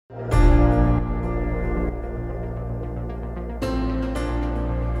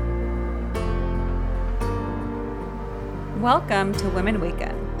Welcome to Women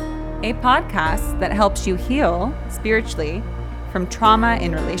Waken, a podcast that helps you heal spiritually from trauma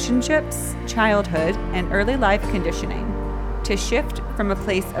in relationships, childhood, and early life conditioning to shift from a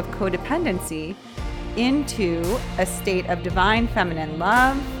place of codependency into a state of divine feminine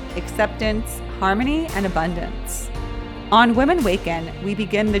love, acceptance, harmony, and abundance. On Women Waken, we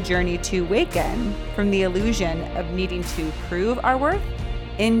begin the journey to waken from the illusion of needing to prove our worth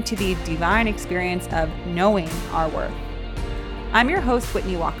into the divine experience of knowing our worth. I'm your host,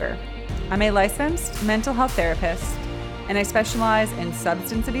 Whitney Walker. I'm a licensed mental health therapist, and I specialize in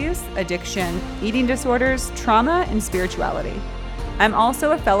substance abuse, addiction, eating disorders, trauma, and spirituality. I'm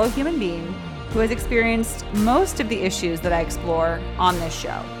also a fellow human being who has experienced most of the issues that I explore on this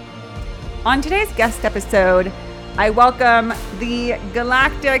show. On today's guest episode, I welcome the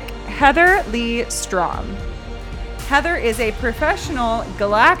galactic Heather Lee Strom. Heather is a professional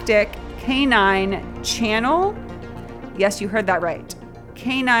galactic canine channel. Yes, you heard that right.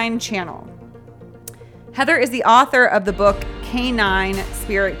 Canine channel. Heather is the author of the book Canine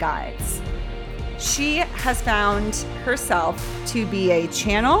Spirit Guides. She has found herself to be a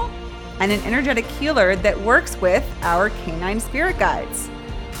channel and an energetic healer that works with our canine spirit guides.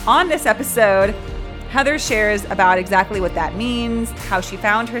 On this episode, Heather shares about exactly what that means, how she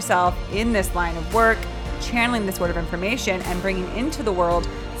found herself in this line of work, channeling this sort of information and bringing into the world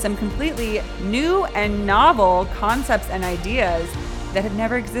some completely new and novel concepts and ideas that have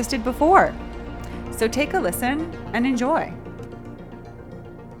never existed before. So take a listen and enjoy.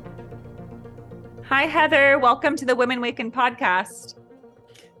 Hi, Heather. Welcome to the Women Waken podcast.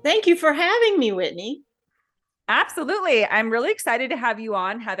 Thank you for having me, Whitney. Absolutely. I'm really excited to have you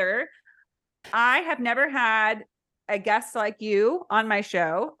on, Heather. I have never had a guest like you on my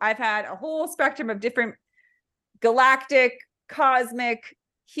show. I've had a whole spectrum of different galactic, cosmic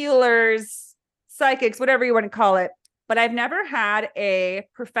healers, psychics, whatever you want to call it. But I've never had a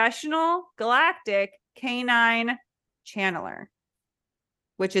professional galactic canine channeler,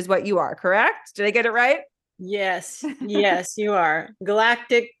 which is what you are, correct? Did I get it right? Yes, you are.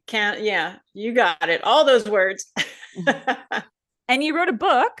 Galactic yeah, you got it. All those words. And you wrote a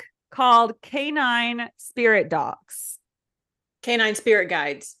book called Canine Spirit Dogs. Canine Spirit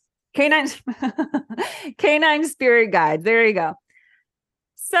Guides. Canine Spirit Guides. There you go.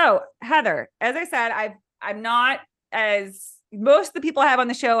 So, Heather, as I said, I'm not as most of the people I have on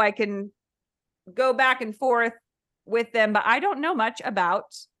the show, I can go back and forth with them, but I don't know much about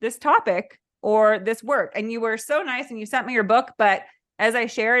this topic or this work. And you were so nice and you sent me your book, but as I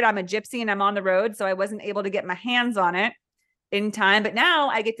shared, I'm a gypsy and I'm on the road, so I wasn't able to get my hands on it in time. But now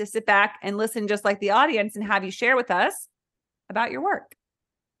I get to sit back and listen just like the audience and have you share with us about your work.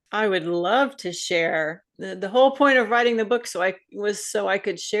 I would love to share. The whole point of writing the book so I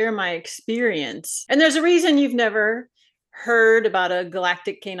could share my experience. And there's a reason you've never heard about a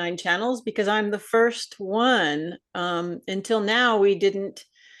galactic canine channels, because I'm the first one. Until now, we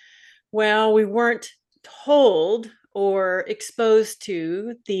weren't told or exposed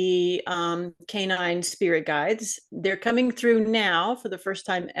to the canine spirit guides. They're coming through now for the first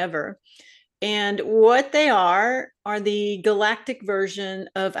time ever. And what they are the galactic version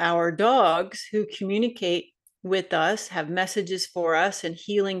of our dogs who communicate with us, have messages for us, and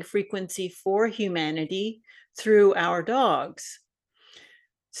healing frequency for humanity through our dogs.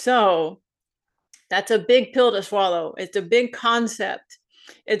 So that's a big pill to swallow. It's a big concept.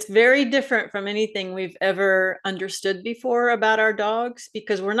 It's very different from anything we've ever understood before about our dogs,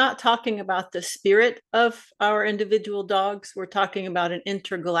 because we're not talking about the spirit of our individual dogs. We're talking about an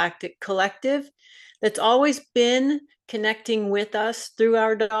intergalactic collective that's always been connecting with us through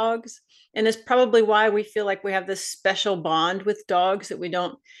our dogs. And it's probably why we feel like we have this special bond with dogs that we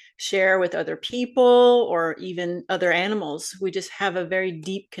don't share with other people or even other animals. We just have a very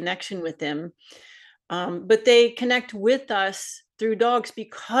deep connection with them. But they connect with us through dogs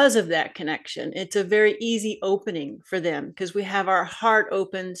because of that connection. It's a very easy opening for them because we have our heart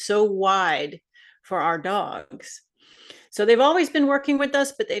open so wide for our dogs. So they've always been working with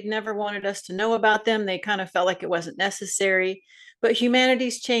us, but they've never wanted us to know about them. They kind of felt like it wasn't necessary. But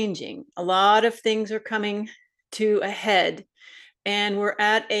humanity's changing. A lot of things are coming to a head. And we're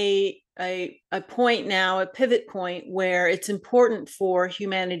at a point now, a pivot point, where it's important for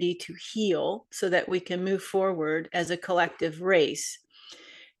humanity to heal so that we can move forward as a collective race.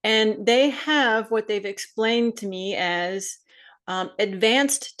 And they have what they've explained to me as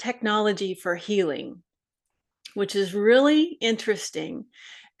advanced technology for healing, which is really interesting.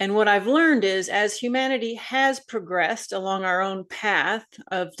 And what I've learned is, as humanity has progressed along our own path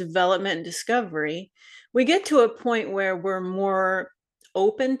of development and discovery, we get to a point where we're more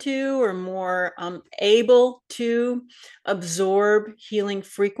open to or more able to absorb healing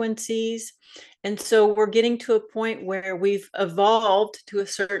frequencies. And so we're getting to a point where we've evolved to a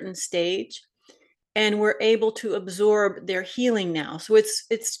certain stage and we're able to absorb their healing now. So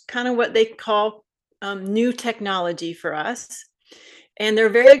it's kind of what they call new technology for us. And they're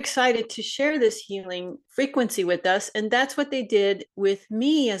very excited to share this healing frequency with us. And that's what they did with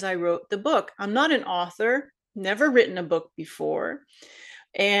me as I wrote the book. I'm not an author, never written a book before.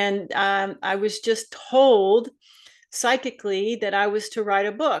 And I was just told psychically that I was to write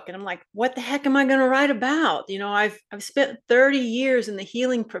a book. And I'm like, what the heck am I going to write about? You know, I've spent 30 years in the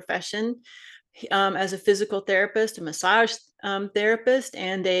healing profession as a physical therapist, a massage therapist,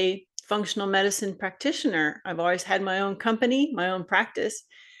 and a functional medicine practitioner. I've always had my own company, my own practice.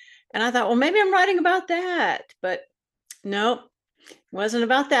 And I thought, well, maybe I'm writing about that. But no, it wasn't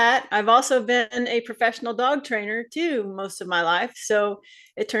about that. I've also been a professional dog trainer too, most of my life. So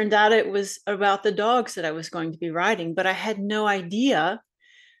it turned out it was about the dogs that I was going to be writing, but I had no idea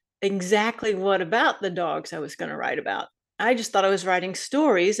exactly what about the dogs I was going to write about. I just thought I was writing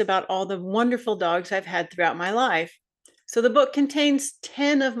stories about all the wonderful dogs I've had throughout my life. So the book contains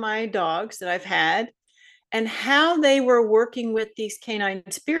 10 of my dogs that I've had and how they were working with these canine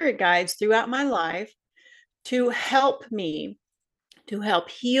spirit guides throughout my life to help me, to help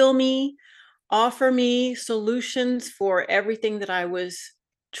heal me, offer me solutions for everything that I was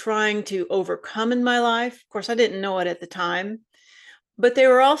trying to overcome in my life. Of course, I didn't know it at the time, but they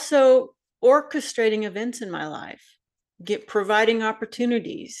were also orchestrating events in my life, providing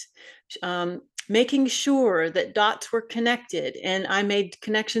opportunities, making sure that dots were connected, and I made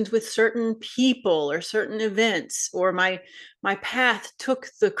connections with certain people or certain events, or my path took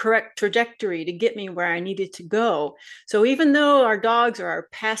the correct trajectory to get me where I needed to go. So even though our dogs are our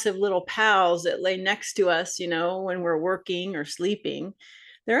passive little pals that lay next to us, you know, when we're working or sleeping,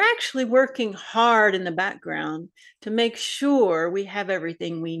 they're actually working hard in the background to make sure we have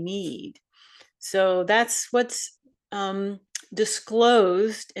everything we need. So that's what's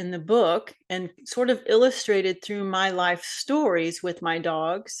disclosed in the book and sort of illustrated through my life stories with my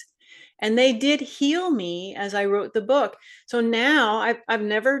dogs. And they did heal me as I wrote the book. So now I've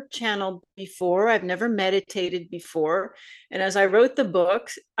never channeled before. I've never meditated before. And as I wrote the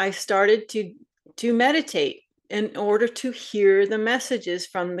books, I started to meditate in order to hear the messages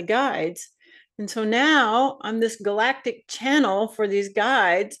from the guides. And so now I'm this galactic channel for these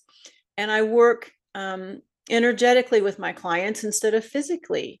guides, and I work energetically with my clients instead of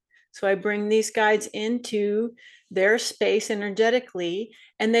physically. So I bring these guides into their space energetically,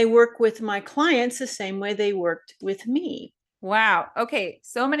 and they work with my clients the same way they worked with me. Wow. Okay.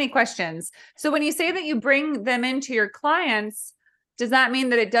 So many questions. So when you say that you bring them into your clients, does that mean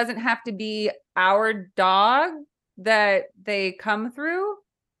that it doesn't have to be our dog that they come through?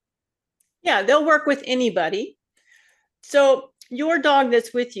 Yeah, they'll work with anybody. So your dog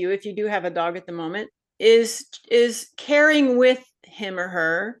that's with you, if you do have a dog at the moment, is carrying with him or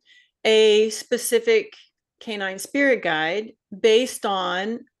her a specific canine spirit guide based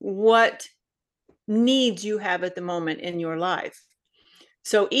on what needs you have at the moment in your life.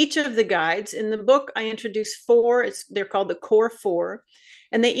 So each of the guides in the book, I introduce four. They're called the core four,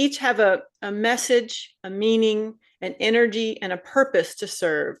 and they each have a message, a meaning, an energy, and a purpose to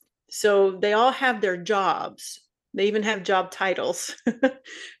serve. So they all have their jobs. They even have job titles,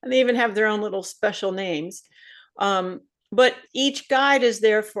 and they even have their own little special names. But each guide is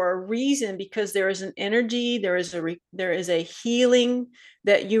there for a reason, because there is an energy, there is a healing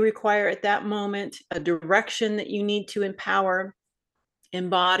that you require at that moment, a direction that you need to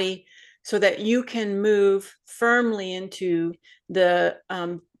embody, so that you can move firmly into the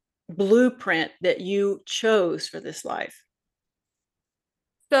blueprint that you chose for this life.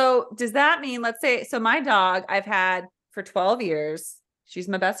 So does that mean, let's say, so my dog I've had for 12 years. She's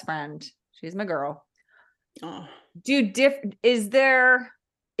my best friend. She's my girl. Oh. Is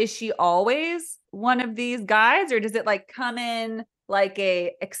she always one of these guides, or does it like come in like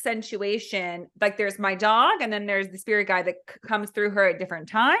a accentuation? Like there's my dog and then there's the spirit guide that comes through her at different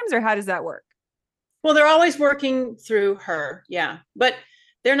times, or how does that work? Well, they're always working through her. Yeah. But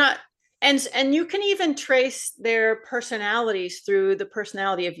they're not, and you can even trace their personalities through the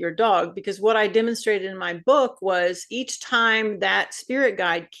personality of your dog, because what I demonstrated in my book was each time that spirit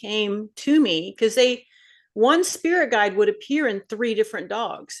guide came to me, because one spirit guide would appear in 3 different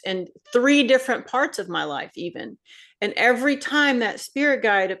dogs and 3 different parts of my life even. And every time that spirit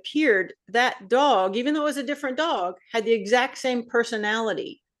guide appeared, that dog, even though it was a different dog, had the exact same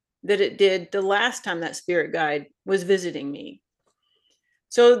personality. that it did the last time that spirit guide was visiting me.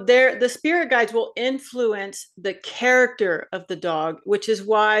 So the spirit guides will influence the character of the dog, which is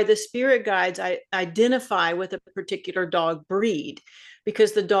why the spirit guides I identify with a particular dog breed,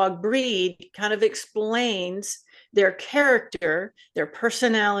 because the dog breed kind of explains their character, their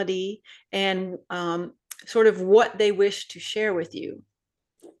personality, and sort of what they wish to share with you.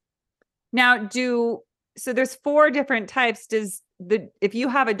 Now, so there's 4 different types. If you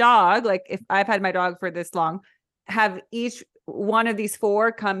have a dog, like if I've had my dog for this long, have each one of these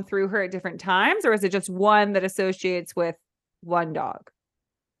 4 come through her at different times, or is it just one that associates with one dog?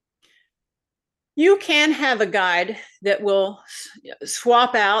 You can have a guide that will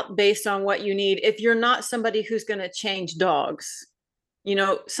swap out based on what you need. If you're not somebody who's going to change dogs,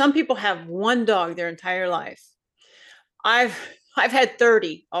 some people have one dog their entire life. I've had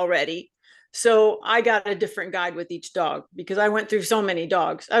 30 already. So I got a different guide with each dog because I went through so many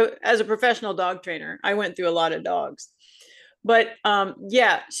dogs. As a professional dog trainer, I went through a lot of dogs. But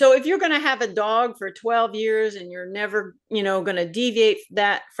yeah, so if you're going to have a dog for 12 years and you're never, going to deviate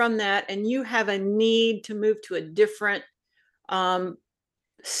from that, and you have a need to move to a different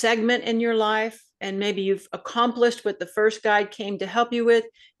segment in your life, and maybe you've accomplished what the first guide came to help you with,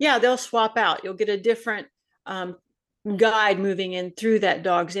 yeah, they'll swap out. You'll get a different guide moving in through that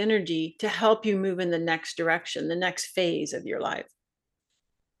dog's energy to help you move in the next direction, the next phase of your life.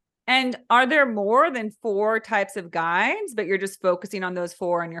 And are there more than 4 types of guides, but you're just focusing on those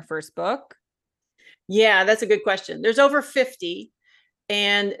 4 in your first book? Yeah, that's a good question. There's over 50,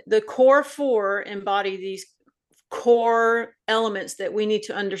 and the core 4 embody these core elements that we need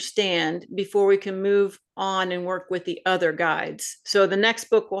to understand before we can move on and work with the other guides. So the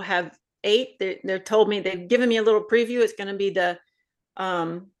next book will have 8. They're told me, they've given me a little preview. It's going to be the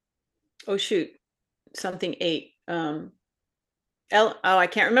something 8. I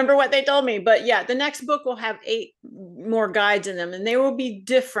can't remember what they told me, but yeah, the next book will have 8 more guides in them, and they will be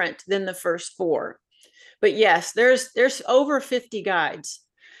different than the first 4. But yes, there's over 50 guides.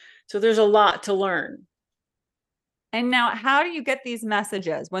 So there's a lot to learn. And now, how do you get these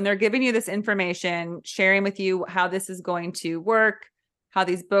messages when they're giving you this information, sharing with you how this is going to work, how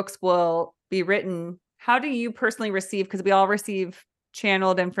these books will be written? How do you personally receive? Because we all receive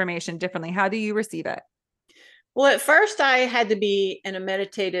channeled information differently. How do you receive it? Well, at first I had to be in a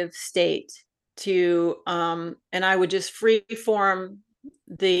meditative state and I would just free form.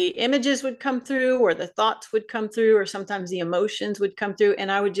 The images would come through, or the thoughts would come through, or sometimes the emotions would come through,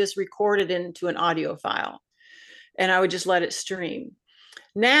 and I would just record it into an audio file, and I would just let it stream.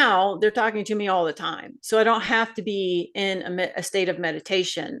 Now they're talking to me all the time. So I don't have to be in a state of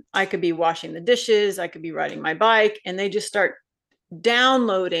meditation. I could be washing the dishes, I could be riding my bike, and they just start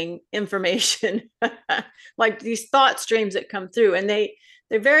downloading information like these thought streams that come through, and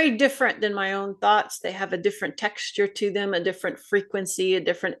they're very different than my own thoughts. They have a different texture to them, a different frequency, a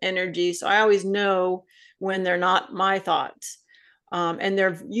different energy. So I always know when they're not my thoughts, and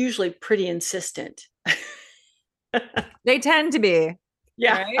they're usually pretty insistent. They tend to be.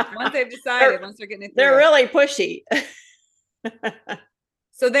 Yeah, right? Once they've decided, once they're getting it through. They're really pushy.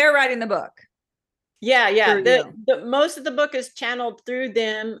 So they're writing the book. Yeah. The most of the book is channeled through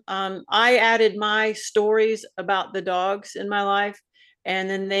them. I added my stories about the dogs in my life, and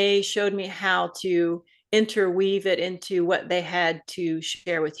then they showed me how to interweave it into what they had to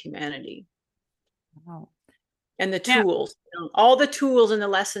share with humanity. Wow. And the tools, all the tools and the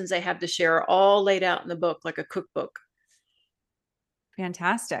lessons they have to share are all laid out in the book like a cookbook.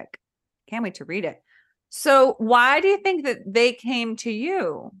 Fantastic. Can't wait to read it. So why do you think that they came to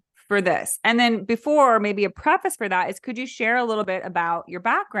you for this? And then before, maybe a preface for that is, could you share a little bit about your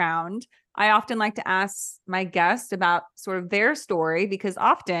background? I often like to ask my guests about sort of their story, because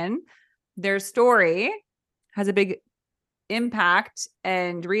often their story has a big impact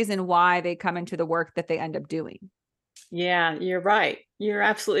and reason why they come into the work that they end up doing. Yeah, you're right. You're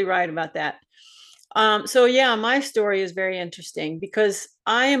absolutely right about that. So yeah, my story is very interesting because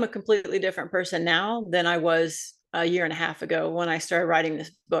I am a completely different person now than I was a year and a half ago when I started writing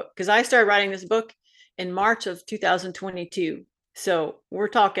this book. Because I started writing this book in March of 2022. So we're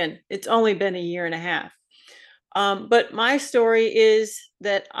talking, it's only been a year and a half. But my story is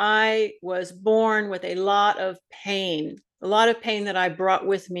that I was born with a lot of pain that I brought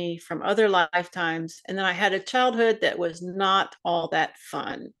with me from other lifetimes. And then I had a childhood that was not all that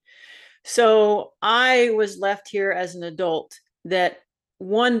fun. So I was left here as an adult that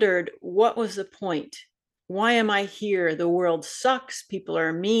wondered, what was the point? Why am I here? The world sucks. People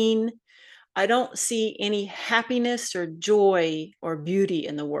are mean. I don't see any happiness or joy or beauty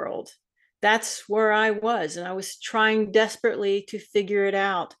in the world. That's where I was. And I was trying desperately to figure it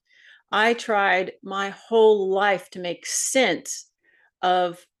out. I tried my whole life to make sense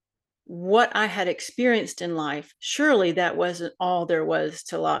of what I had experienced in life. Surely that wasn't all there was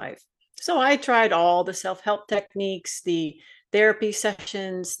to life. So I tried all the self-help techniques, the therapy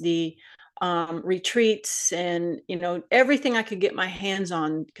sessions, the retreats, and everything I could get my hands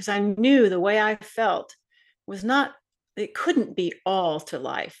on, because I knew the way I felt was not, it couldn't be all to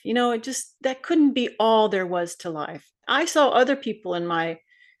life. It just, that couldn't be all there was to life. I saw other people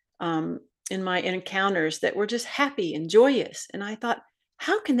um, in my encounters that were just happy and joyous, and I thought,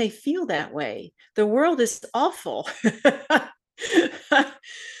 how can they feel that way? The world is awful.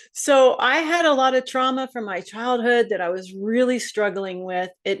 So I had a lot of trauma from my childhood that I was really struggling with.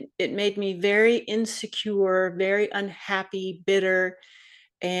 It made me very insecure, very unhappy, bitter,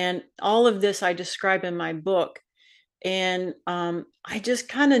 and all of this I describe in my book. And I just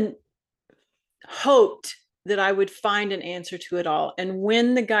kind of hoped that I would find an answer to it all. And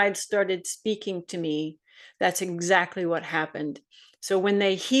when the guides started speaking to me, that's exactly what happened. So when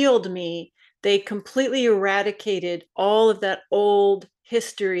they healed me, they completely eradicated all of that old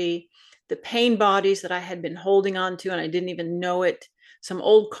history, the pain bodies that I had been holding on to and I didn't even know it, some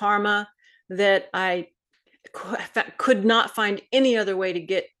old karma that I could not find any other way to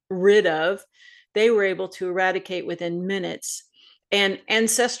get rid of. They were able to eradicate within minutes. And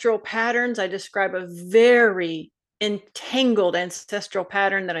ancestral patterns, I describe a very entangled ancestral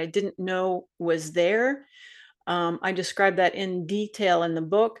pattern that I didn't know was there. I describe that in detail in the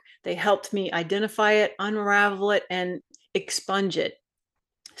book. They helped me identify it, unravel it, and expunge it.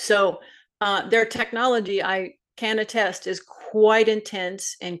 So their technology, I can attest, is quite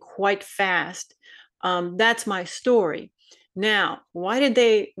intense and quite fast. That's my story. Now, why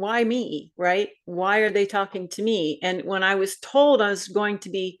me, right? Why are they talking to me? And when I was told I was going to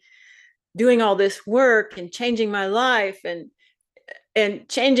be doing all this work and changing my life and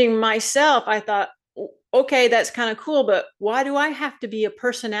changing myself, I thought, okay, that's kind of cool, but why do I have to be a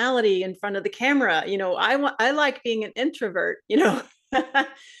personality in front of the camera? I like being an introvert.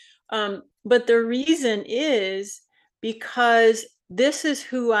 But the reason is because this is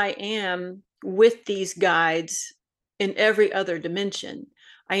who I am with these guides in every other dimension.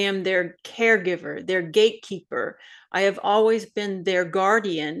 I am their caregiver, their gatekeeper. I have always been their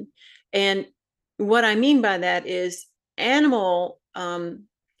guardian. And what I mean by that is animal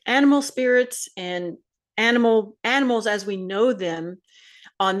spirits and animals as we know them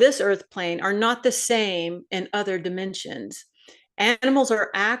on this earth plane are not the same in other dimensions. Animals are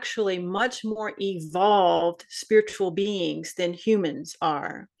actually much more evolved spiritual beings than humans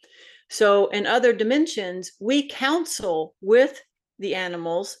are. So in other dimensions, we counsel with the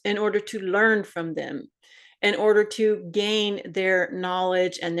animals in order to learn from them, in order to gain their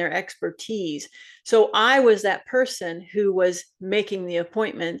knowledge and their expertise. So I was that person who was making the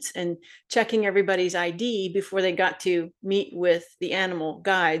appointments and checking everybody's ID before they got to meet with the animal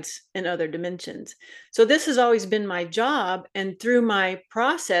guides in other dimensions. So this has always been my job. And through my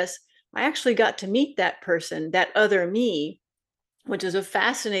process, I actually got to meet that person, that other me, which is a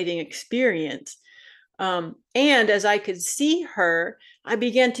fascinating experience. And as I could see her, I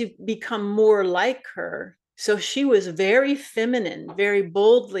began to become more like her. So she was very feminine, very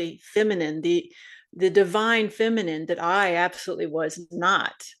boldly feminine, the divine feminine that I absolutely was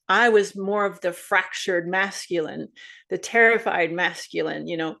not. I was more of the fractured masculine, the terrified masculine.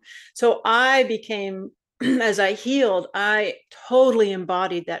 So I became, as I healed, I totally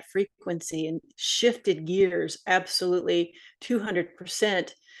embodied that frequency and shifted gears absolutely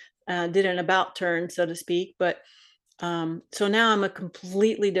 200%. Did an about turn, so to speak. But so now I'm a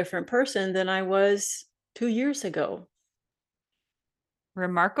completely different person than I was 2 years ago.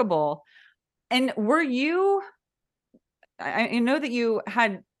 Remarkable. And I know that you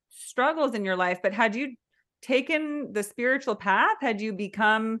had struggles in your life, but had you taken the spiritual path? Had you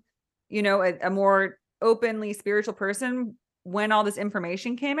become, a more openly spiritual person when all this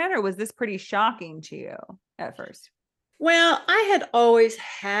information came in, or was this pretty shocking to you at first? Well, I had always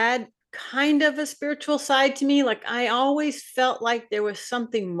had kind of a spiritual side to me. Like I always felt like there was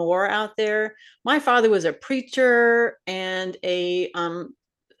something more out there. My father was a preacher and a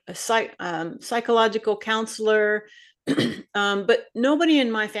psychological counselor, but nobody in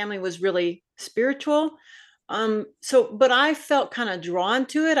my family was really spiritual. But I felt kind of drawn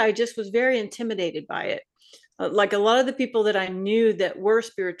to it. I just was very intimidated by it. Like a lot of the people that I knew that were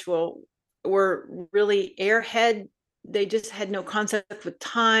spiritual were really airhead. They just had no concept with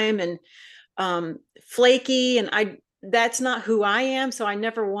time and flaky. And that's not who I am. So I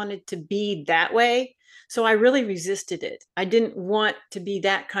never wanted to be that way. So I really resisted it. I didn't want to be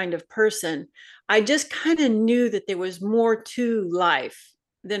that kind of person. I just kind of knew that there was more to life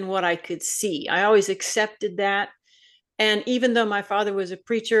than what I could see. I always accepted that. And even though my father was a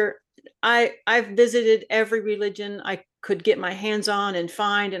preacher, I've visited every religion I could get my hands on and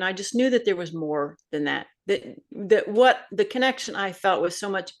find, and I just knew that there was more than that. That what the connection I felt was so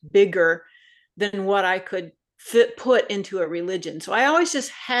much bigger than what I could put into a religion. So I always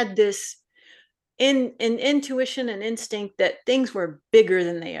just had this in intuition and instinct that things were bigger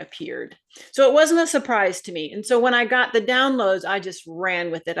than they appeared. So it wasn't a surprise to me. And so when I got the downloads, I just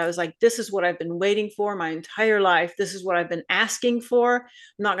ran with it. I was like, this is what I've been waiting for my entire life. This is what I've been asking for.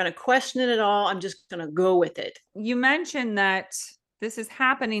 I'm not going to question it at all. I'm just going to go with it. You mentioned that this is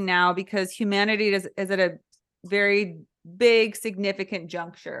happening now because humanity is at a very big, significant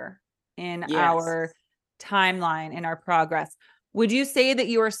juncture in our timeline, in our progress. Would you say that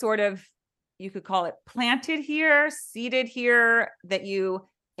you are sort of, you could call it planted here, seated here, that you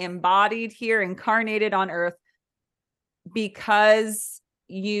embodied here, incarnated on earth because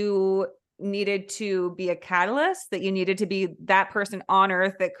you needed to be a catalyst, that you needed to be that person on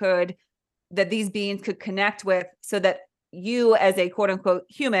earth that these beings could connect with, so that you as a quote unquote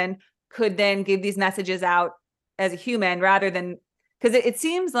human could then give these messages out as a human, rather than, because it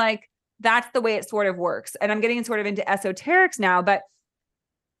seems like that's the way it sort of works. And I'm getting sort of into esoterics now, but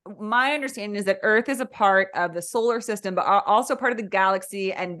my understanding is that Earth is a part of the solar system, but also part of the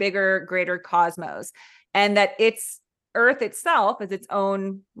galaxy and bigger, greater cosmos. And that Earth itself is its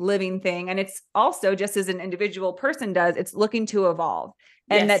own living thing. And it's also, just as an individual person does, it's looking to evolve.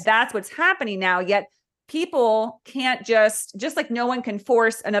 And that's what's happening now. Yet people can't just like no one can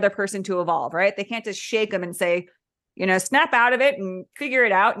force another person to evolve, right? They can't just shake them and say, snap out of it and figure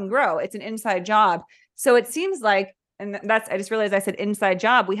it out and grow. It's an inside job. So it seems like, and I just realized I said inside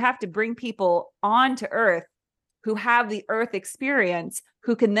job. We have to bring people onto Earth who have the Earth experience,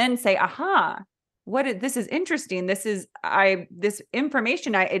 who can then say, aha, this is interesting. This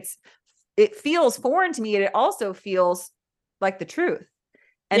information, it feels foreign to me. And it also feels like the truth.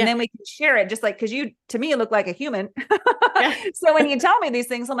 And then we can share it, just like, because to me, look like a human. So when you tell me these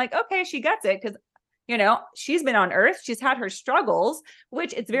things, I'm like, okay, she gets it. Because she's been on Earth. She's had her struggles,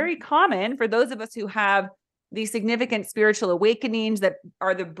 which it's very common for those of us who have these significant spiritual awakenings that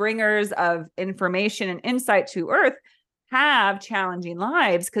are the bringers of information and insight to Earth, have challenging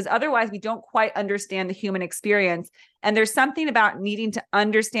lives, because otherwise we don't quite understand the human experience. And there's something about needing to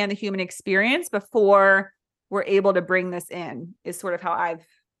understand the human experience before we're able to bring this in, is sort of how I've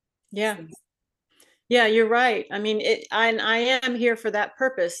seen it. Yeah, you're right. I mean, I am here for that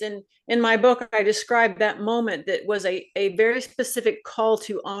purpose. And in my book, I described that moment that was a very specific call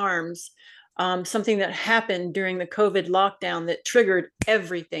to arms, something that happened during the COVID lockdown that triggered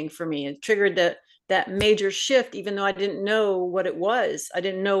everything for me. It triggered that major shift, even though I didn't know what it was. I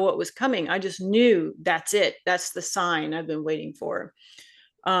didn't know what was coming. I just knew that's it. That's the sign I've been waiting for.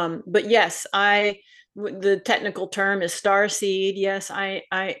 But yes, the technical term is starseed. Yes, I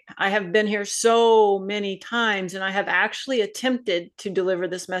have been here so many times, and I have actually attempted to deliver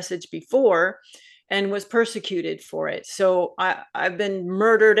this message before and was persecuted for it. So I've been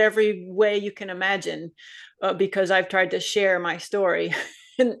murdered every way you can imagine, because I've tried to share my story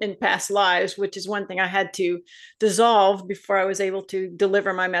in past lives, which is one thing I had to dissolve before I was able to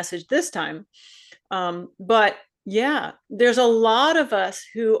deliver my message this time. But yeah, there's a lot of us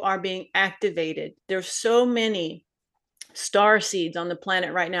who are being activated. There's so many star seeds on the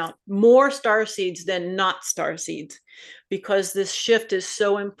planet right now, more star seeds than not star seeds, because this shift is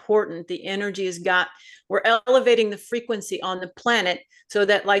so important. The energy we're elevating the frequency on the planet so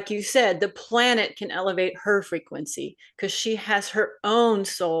that, like you said, the planet can elevate her frequency, because she has her own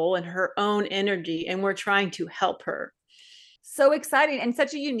soul and her own energy, and we're trying to help her. So exciting, and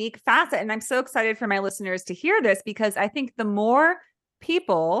such a unique facet. And I'm so excited for my listeners to hear this, because I think the more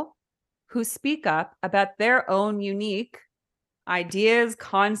people who speak up about their own unique ideas,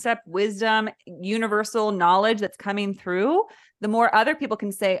 concept, wisdom, universal knowledge that's coming through, the more other people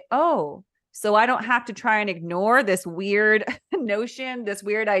can say, oh, so I don't have to try and ignore this weird notion, this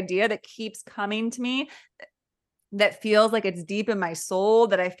weird idea that keeps coming to me, that feels like it's deep in my soul,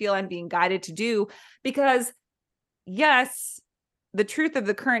 that I feel I'm being guided to do. Because yes, the truth of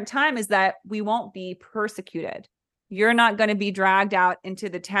the current time is that we won't be persecuted. You're not going to be dragged out into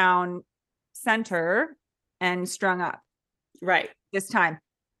the town center and strung up. Right. This time.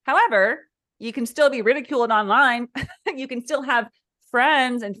 However, you can still be ridiculed online. You can still have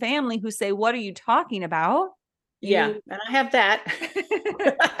friends and family who say, what are you talking about? And I have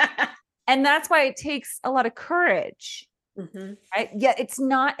that. And that's why it takes a lot of courage. Mm-hmm. Right? Yet it's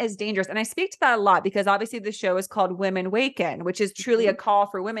not as dangerous. And I speak to that a lot, because obviously the show is called Women Waken, which is truly a call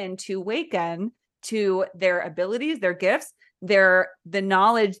for women to waken to their abilities, their gifts, the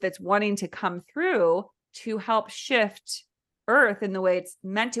knowledge that's wanting to come through to help shift Earth in the way it's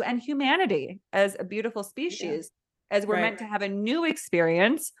meant to, and humanity as a beautiful species, as we're meant to have a new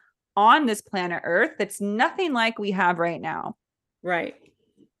experience on this planet Earth that's nothing like we have right now. Right.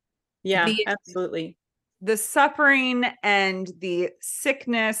 Yeah, absolutely. The suffering and the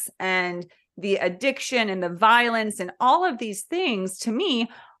sickness and the addiction and the violence and all of these things, to me,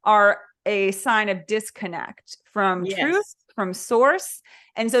 are a sign of disconnect from truth, from source.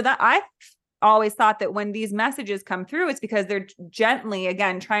 And so that I always thought that when these messages come through, it's because they're gently,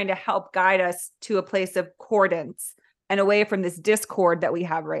 again, trying to help guide us to a place of accordance and away from this discord that we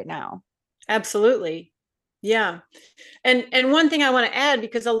have right now. Absolutely. Yeah. And one thing I want to add,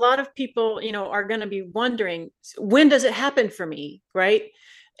 because a lot of people, you know, are going to be wondering, when does it happen for me? Right.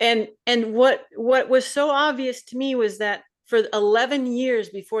 And what was so obvious to me was that for 11 years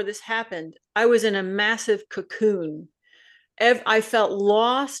before this happened, I was in a massive cocoon. I felt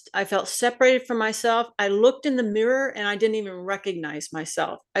lost. I felt separated from myself. I looked in the mirror and I didn't even recognize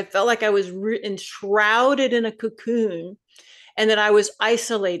myself. I felt like I was enshrouded in a cocoon and that I was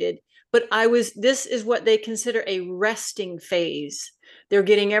isolated. But this is what they consider a resting phase. They're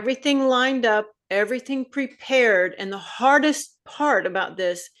getting everything lined up, everything prepared. And the hardest part about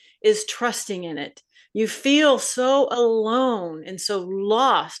this is trusting in it. You feel so alone and so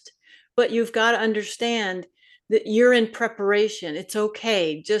lost, but you've got to understand that you're in preparation. It's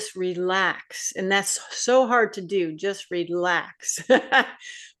okay. Just relax. And that's so hard to do. Just relax.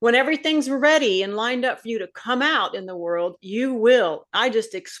 When everything's ready and lined up for you to come out in the world, you will. I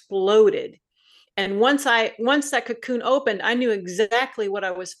just exploded. And once that cocoon opened, I knew exactly what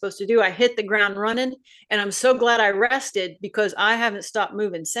I was supposed to do. I hit the ground running, and I'm so glad I rested because I haven't stopped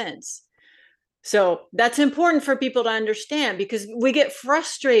moving since. So that's important for people to understand, because we get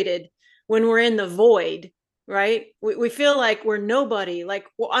frustrated when we're in the void, right? We feel like we're nobody, like,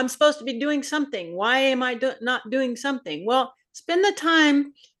 well, I'm supposed to be doing something. Why am I not doing something? Well, spend the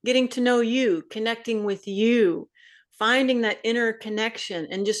time getting to know you, connecting with you, finding that inner connection,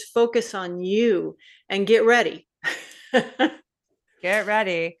 and just focus on you and get ready. Get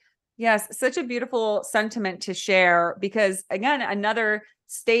ready. Yes, such a beautiful sentiment to share, because again, another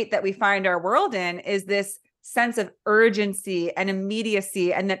state that we find our world in is this sense of urgency and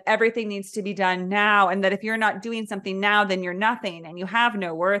immediacy, and that everything needs to be done now. And that if you're not doing something now, then you're nothing and you have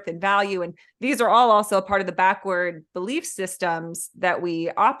no worth and value. And these are all also a part of the backward belief systems that we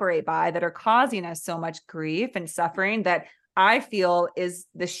operate by that are causing us so much grief and suffering, that I feel is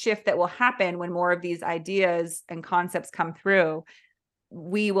the shift that will happen when more of these ideas and concepts come through.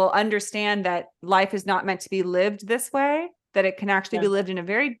 We will understand that life is not meant to be lived this way, that it can actually be lived in a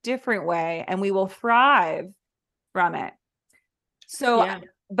very different way, and we will thrive from it. So,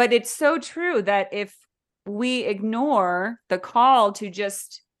 but it's so true that if we ignore the call to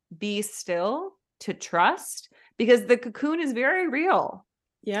just be still, to trust, because the cocoon is very real.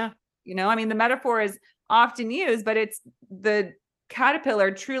 Yeah. You know, I mean, the metaphor is often used, but it's the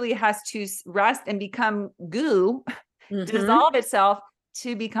caterpillar truly has to rest and become goo, dissolve itself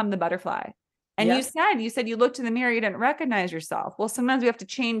to become the butterfly. And you said you looked in the mirror, you didn't recognize yourself. Well, sometimes we have to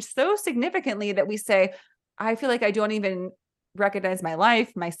change so significantly that we say, I feel like I don't even recognize my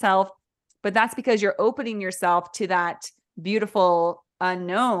life, myself. But that's because you're opening yourself to that beautiful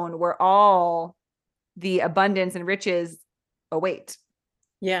unknown where all the abundance and riches await.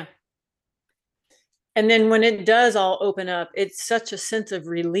 Yeah. And then when it does all open up, it's such a sense of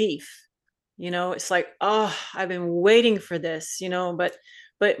relief. You know, it's like, oh, I've been waiting for this, you know, but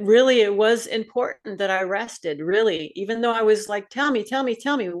really it was important that I rested, really, even though I was like, tell me,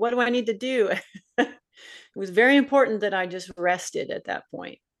 what do I need to do? It was very important that I just rested at that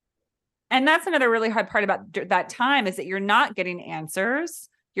point. And that's another really hard part about that time, is that you're not getting answers.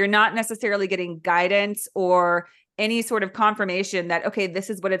 You're not necessarily getting guidance or any sort of confirmation that, okay, this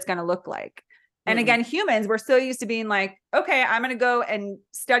is what it's going to look like. And again, humans, we're so used to being like, okay, I'm going to go and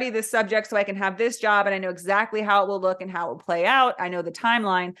study this subject so I can have this job, and I know exactly how it will look and how it will play out. I know the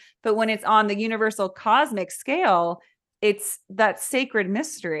timeline. But when it's on the universal cosmic scale, it's that sacred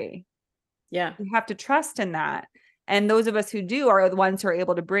mystery. Yeah. You have to trust in that. And those of us who do are the ones who are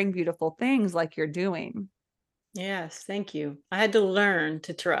able to bring beautiful things like you're doing. Yes, thank you. I had to learn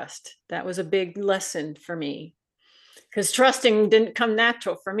to trust. That was a big lesson for me, because trusting didn't come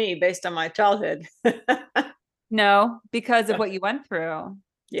natural for me based on my childhood. No, because of what you went through.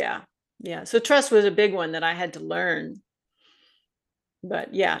 Yeah. Yeah. So trust was a big one that I had to learn.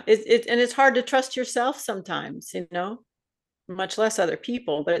 But yeah, it's hard to trust yourself sometimes, you know, much less other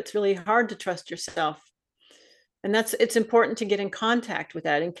people, but it's really hard to trust yourself. And it's important to get in contact with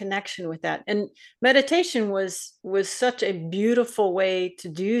that, in connection with that. And meditation was such a beautiful way to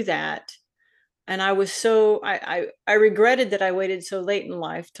do that. And I was so I regretted that I waited so late in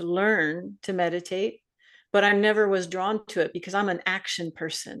life to learn to meditate, but I never was drawn to it because I'm an action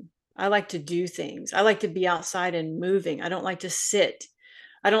person. I like to do things. I like to be outside and moving. I don't like to sit.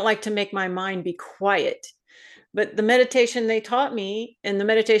 I don't like to make my mind be quiet. But the meditation they taught me and the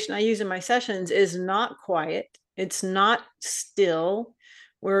meditation I use in my sessions is not quiet. It's not still.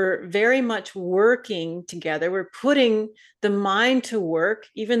 We're very much working together. We're putting the mind to work,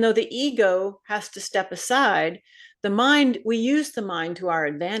 even though the ego has to step aside. The mind, we use the mind to our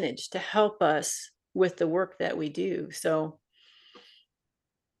advantage to help us with the work that we do. So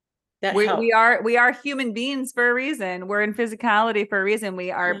that helps. We are human beings for a reason. We're in physicality for a reason.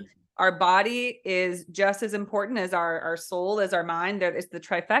 Our body is just as important as our soul, as our mind. It's the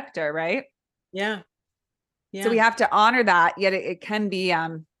trifecta, right? Yeah. Yeah. So we have to honor that. Yet it can be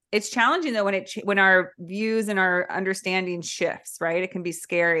it's challenging though when our views and our understanding shifts, right? It can be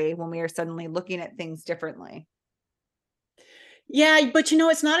scary when we are suddenly looking at things differently. Yeah, but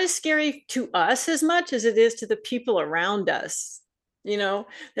it's not as scary to us as much as it is to the people around us. They're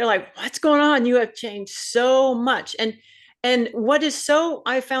like, "What's going on? You have changed so much." And what is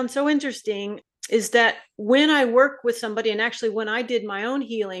I found so interesting is that when I work with somebody, and actually when I did my own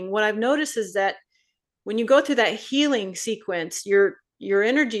healing, what I've noticed is that when you go through that healing sequence, your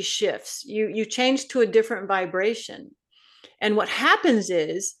energy shifts. You change to a different vibration. And what happens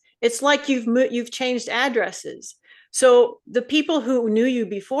is it's like you've changed addresses. So the people who knew you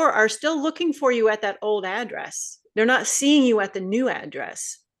before are still looking for you at that old address. They're not seeing you at the new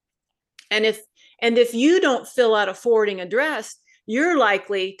address. And if you don't fill out a forwarding address, you're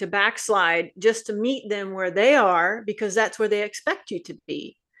likely to backslide just to meet them where they are, because that's where they expect you to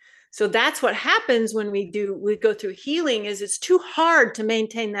be. So that's what happens when we go through healing. Is it's too hard to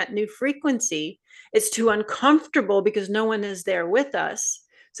maintain that new frequency. It's too uncomfortable because no one is there with us.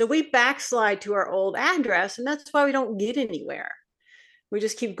 So we backslide to our old address, and that's why we don't get anywhere. We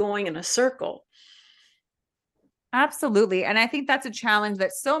just keep going in a circle. Absolutely. And I think that's a challenge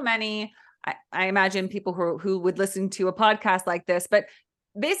that so many, I imagine people who would listen to a podcast like this, but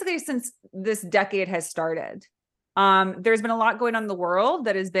basically since this decade has started, there's been a lot going on in the world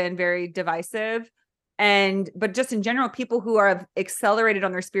that has been very divisive. But just in general, people who are accelerated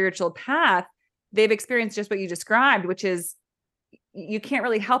on their spiritual path, they've experienced just what you described, which is you can't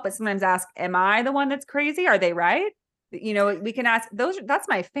really help but sometimes ask, am I the one that's crazy? Are they right? We can ask that's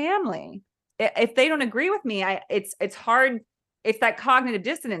my family. If they don't agree with me, it's hard. It's that cognitive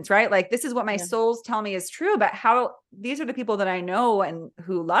dissonance, right? Like, this is what my souls tell me is true, but how these are the people that I know and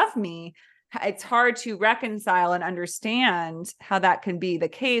who love me. It's hard to reconcile and understand how that can be the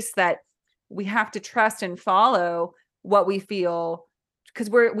case, that we have to trust and follow what we feel,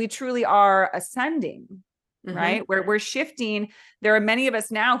 because we truly are ascending, right? We're shifting. There are many of us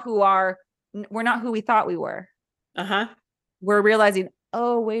now we're not who we thought we were. We're realizing,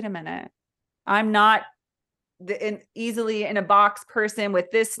 oh, wait a minute. I'm not easily in a box person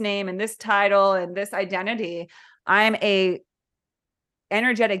with this name and this title and this identity. I'm a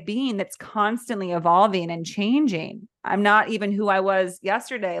energetic being that's constantly evolving and changing. I'm not even who I was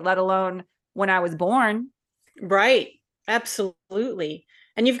yesterday, let alone when I was born. Right. Absolutely.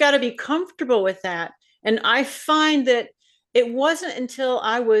 And you've got to be comfortable with that. And I find that it wasn't until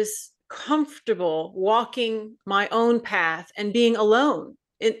I was comfortable walking my own path and being alone.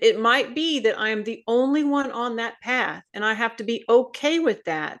 It might be that I am the only one on that path, and I have to be okay with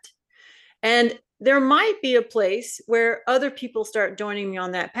that. And there might be a place where other people start joining me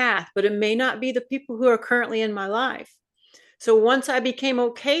on that path, but it may not be the people who are currently in my life. So once I became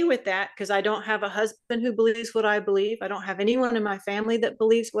okay with that, because I don't have a husband who believes what I believe, I don't have anyone in my family that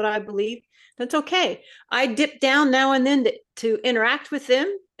believes what I believe, that's okay. I dip down now and then to interact with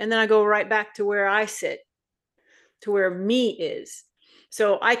them, and then I go right back to where I sit, to where me is.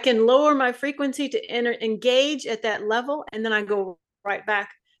 So I can lower my frequency to engage at that level, and then I go right back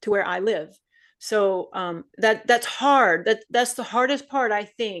to where I live. So that's hard. That's the hardest part, I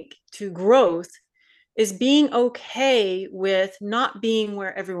think, to growth, is being okay with not being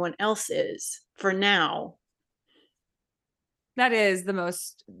where everyone else is for now. That is the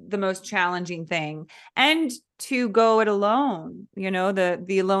most challenging thing. And to go it alone,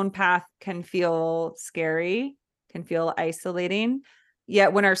 the alone path can feel scary, can feel isolating.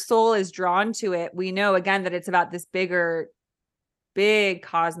 Yet when our soul is drawn to it, we know again that it's about this big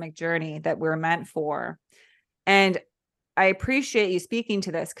cosmic journey that we're meant for. And I appreciate you speaking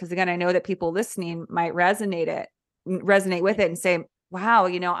to this, because again, I know that people listening might resonate with it and say, wow,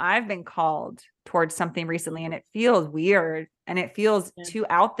 I've been called towards something recently, and it feels weird and it feels too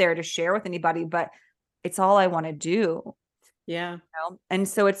out there to share with anybody, but it's all I want to do. Yeah. You know? And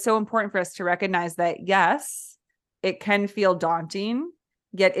so it's so important for us to recognize that, yes, it can feel daunting,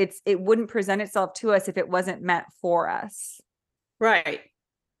 yet it wouldn't present itself to us if it wasn't meant for us. Right.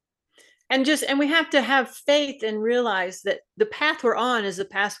 And we have to have faith and realize that the path we're on is the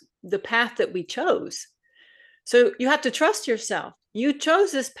path that we chose. So you have to trust yourself. You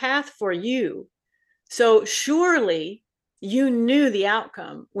chose this path for you. So surely you knew the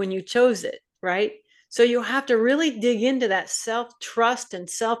outcome when you chose it, right? So you have to really dig into that self-trust and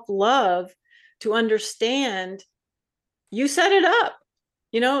self-love to understand you set it up.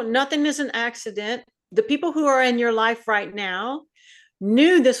 Nothing is an accident. The people who are in your life right now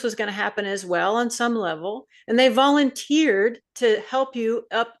knew this was going to happen as well on some level, and they volunteered to help you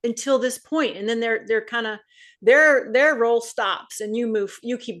up until this point, and then they're kind of their role stops and you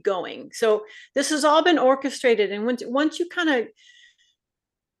keep going. So this has all been orchestrated, and once you kind of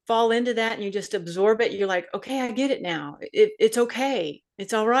fall into that and you just absorb it, you're like, okay, I get it now. It's okay,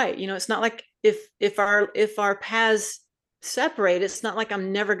 it's all right. It's not like if our paths separate, it's not like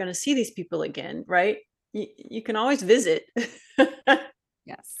I'm never going to see these people again, right? You can always visit.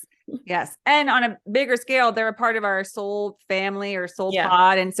 Yes. Yes. And on a bigger scale, they're a part of our soul family or soul Yeah.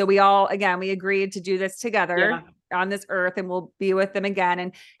 pod. And so we agreed to do this together on this earth, and we'll be with them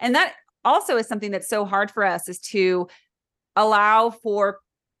again. And that also is something that's so hard for us, is to allow for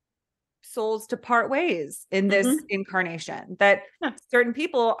souls to part ways in this incarnation, that certain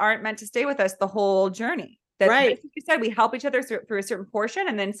people aren't meant to stay with us the whole journey. That, right. Like you said, we help each other through a certain portion,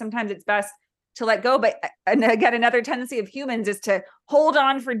 and then sometimes it's best to let go. But and again, another tendency of humans is to hold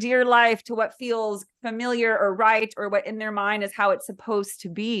on for dear life to what feels familiar or right, or what in their mind is how it's supposed to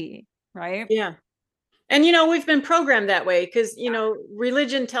be. Right. Yeah. And, we've been programmed that way because,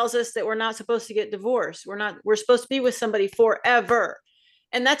 religion tells us that we're not supposed to get divorced. We're supposed to be with somebody forever.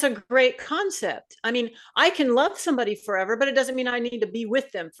 And that's a great concept. I mean, I can love somebody forever, but it doesn't mean I need to be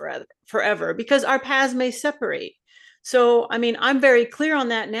with them forever, because our paths may separate. So, I mean, I'm very clear on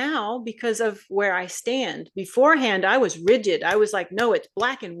that now because of where I stand. Beforehand, I was rigid. I was like, no, it's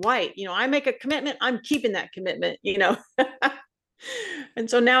black and white. I make a commitment, I'm keeping that commitment. And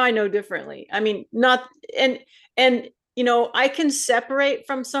so now I know differently. I mean, not, and I can separate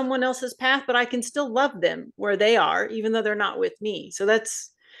from someone else's path, but I can still love them where they are, even though they're not with me. So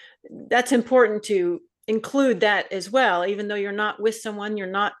that's important to include that as well. Even though you're not with someone, you're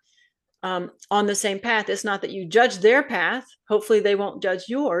not on the same path. It's not that you judge their path. Hopefully they won't judge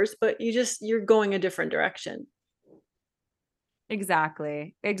yours, but you're going a different direction.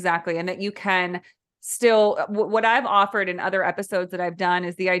 Exactly. And that you can still, what I've offered in other episodes that I've done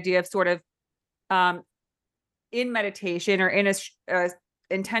is the idea of sort of in meditation or in a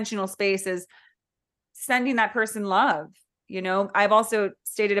intentional space is sending that person love. I've also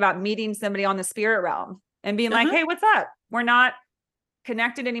stated about meeting somebody on the spirit realm and being like, hey, what's up? We're not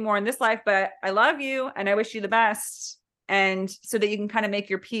connected anymore in this life, but I love you and I wish you the best. And so that you can kind of make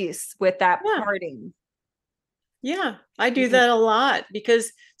your peace with that parting. Yeah, I do that a lot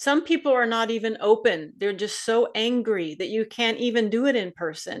because some people are not even open. They're just so angry that you can't even do it in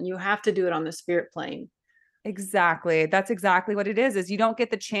person. You have to do it on the spirit plane. Exactly. That's exactly what it is you don't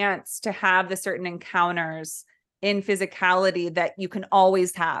get the chance to have the certain encounters in physicality that you can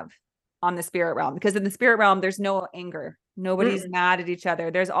always have on the spirit realm, because in the spirit realm, there's no anger. Nobody's mad at each other.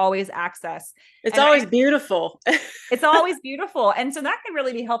 There's always access. It's always beautiful. It's always beautiful. And so that can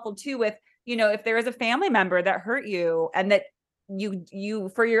really be helpful too with, if there is a family member that hurt you and that you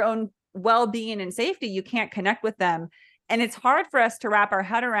for your own well-being and safety, you can't connect with them. And it's hard for us to wrap our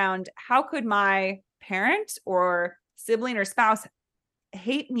head around, how could my parent or sibling or spouse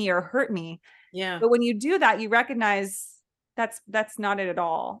hate me or hurt me? Yeah. But when you do that, you recognize that's not it at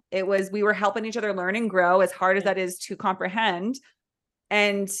all. We were helping each other learn and grow, as hard as that is to comprehend.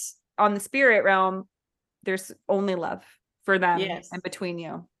 And on the spirit realm, there's only love for them and between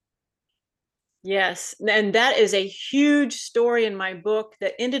you. Yes. And that is a huge story in my book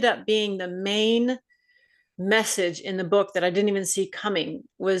that ended up being the main message in the book that I didn't even see coming.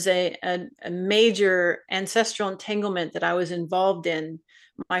 Was a major ancestral entanglement that I was involved in.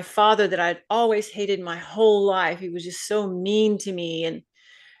 My father, that I'd always hated my whole life, he was just so mean to me,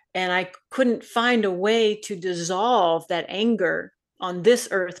 and I couldn't find a way to dissolve that anger on this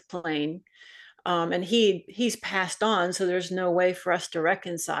earth plane. And he's passed on, so there's no way for us to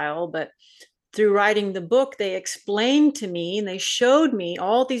reconcile. But through writing the book, they explained to me and they showed me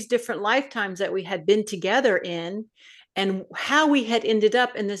all these different lifetimes that we had been together in, and how we had ended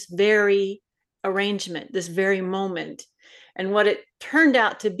up in this very arrangement, this very moment. And what it turned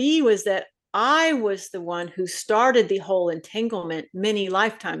out to be was that I was the one who started the whole entanglement many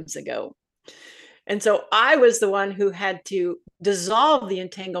lifetimes ago. And so I was the one who had to dissolve the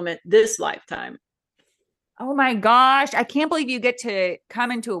entanglement this lifetime. Oh my gosh. I can't believe you get to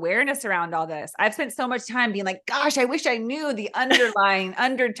come into awareness around all this. I've spent so much time being like, gosh, I wish I knew the underlying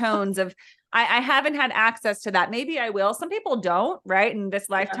undertones of, I haven't had access to that. Maybe I will. Some people don't, right? In this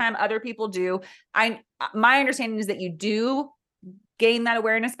lifetime, other people do. My understanding is that you do gain that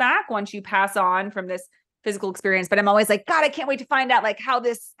awareness back once you pass on from this physical experience. But I'm always like, God, I can't wait to find out like how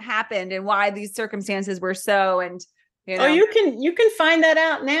this happened and why these circumstances were so, and Oh, you can find that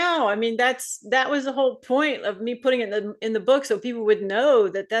out now. I mean, that was the whole point of me putting it in the book, so people would know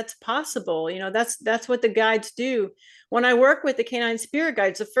that that's possible. That's what the guides do. When I work with the canine spirit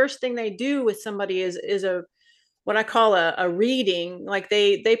guides, the first thing they do with somebody is a what I call a reading. Like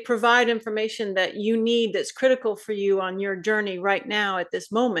they provide information that you need that's critical for you on your journey right now at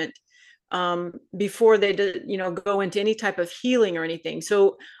this moment, before they go into any type of healing or anything.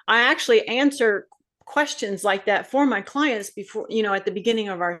 So I actually answer questions like that for my clients before, at the beginning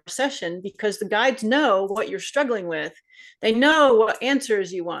of our session, because the guides know what you're struggling with. They know what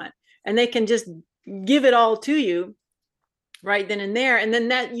answers you want, and they can just give it all to you right then and there. And then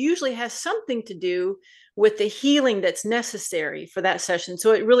that usually has something to do with the healing that's necessary for that session.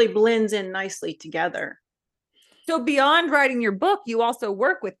 So it really blends in nicely together. So beyond writing your book, you also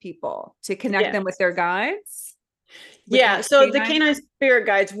work with people to connect them with their guides? Yeah. So the canine spirit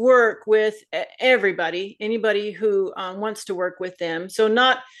guides work with everybody, anybody who wants to work with them. So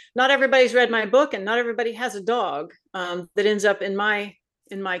not everybody's read my book, and not everybody has a dog that ends up in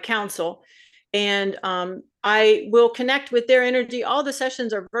my council. And I will connect with their energy. All the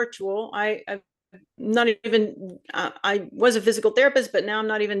sessions are virtual. I was a physical therapist, but now I'm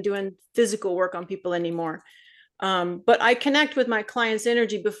not even doing physical work on people anymore. But I connect with my client's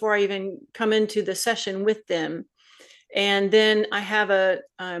energy before I even come into the session with them. And then I have a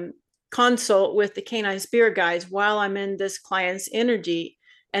consult with the canine spirit guides while I'm in this client's energy.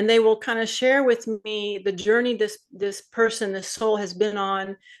 And they will kind of share with me the journey this person, this soul has been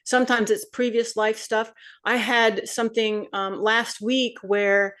on. Sometimes it's previous life stuff. I had something last week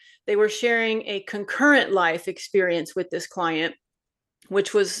where they were sharing a concurrent life experience with this client,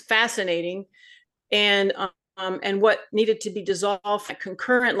 which was fascinating. And what needed to be dissolved at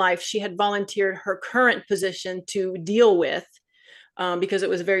concurrent life, she had volunteered her current position to deal with, because it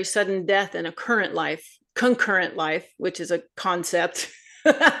was a very sudden death in a concurrent life, which is a concept.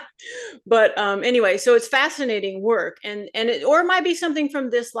 But anyway, so it's fascinating work, and or it might be something from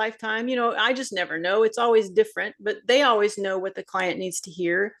this lifetime. I just never know. It's always different, but they always know what the client needs to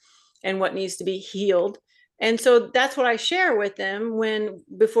hear and what needs to be healed. And so that's what I share with them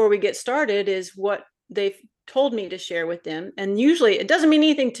before we get started, is what they've told me to share with them. And usually it doesn't mean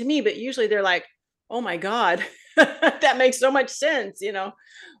anything to me, but usually they're like, oh my God, that makes so much sense,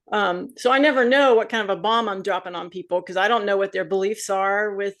 so I never know what kind of a bomb I'm dropping on people, because I don't know what their beliefs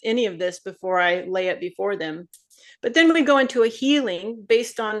are with any of this before I lay it before them. But then we go into a healing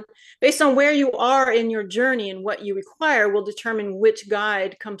based on where you are in your journey, and what you require will determine which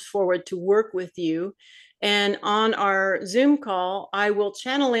guide comes forward to work with you. And on our Zoom call, I will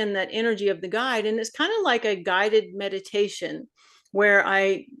channel in that energy of the guide. And it's kind of like a guided meditation where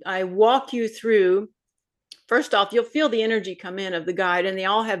I walk you through. First off, you'll feel the energy come in of the guide, and they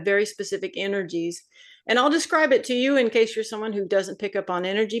all have very specific energies. And I'll describe it to you in case you're someone who doesn't pick up on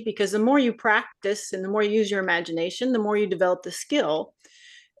energy, because the more you practice and the more you use your imagination, the more you develop the skill.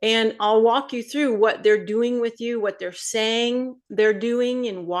 And I'll walk you through what they're doing with you, what they're saying they're doing,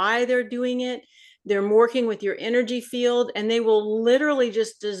 and why they're doing it. They're working with your energy field, and they will literally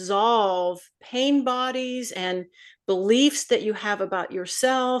just dissolve pain bodies and beliefs that you have about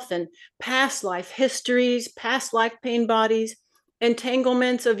yourself, and past life histories, past life pain bodies,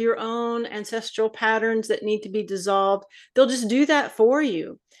 entanglements of your own ancestral patterns that need to be dissolved. They'll just do that for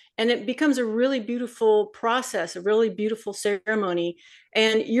you. And it becomes a really beautiful process, a really beautiful ceremony,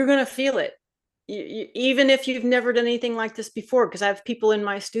 and you're going to feel it. Even if you've never done anything like this before, because I have people in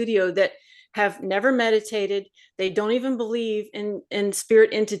my studio that have never meditated. They don't even believe in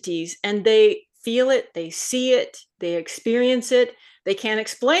spirit entities, and they feel it, they see it, they experience it. They can't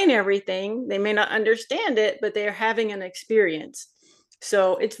explain everything. They may not understand it, but they're having an experience.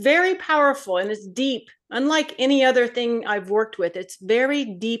 So it's very powerful, and it's deep. Unlike any other thing I've worked with, it's very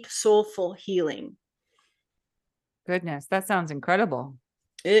deep, soulful healing. Goodness, that sounds incredible.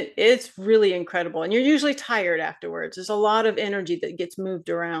 It's really incredible. And you're usually tired afterwards. There's a lot of energy that gets moved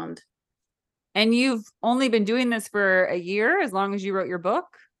around. And you've only been doing this for a year, as long as you wrote your book?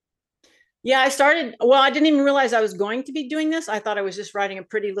 Yeah, I didn't even realize I was going to be doing this. I thought I was just writing a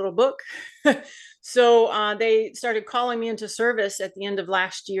pretty little book. So they started calling me into service at the end of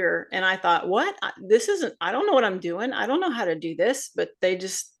last year. And I thought, what? This isn't, I don't know what I'm doing. I don't know how to do this, but they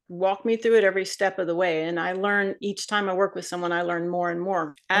just walk me through it every step of the way. And I learn each time I work with someone, I learn more and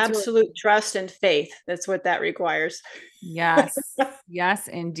more. That's really, Absolute trust and faith. That's what that requires. yes. Yes,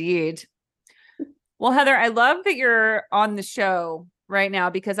 indeed. Well, Heather, I love that you're on the show right now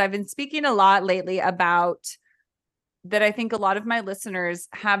because I've been speaking a lot lately about that. I think a lot of my listeners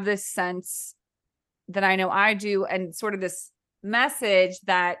have this sense that I know I do, and sort of this message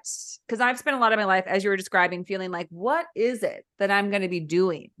that, because I've spent a lot of my life, as you were describing, feeling like, what is it that I'm going to be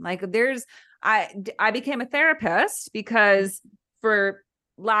doing? Like I became a therapist because, for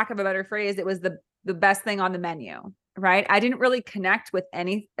lack of a better phrase, it was the best thing on the menu, right? I didn't really connect with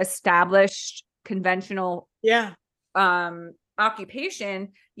any established conventional Yeah.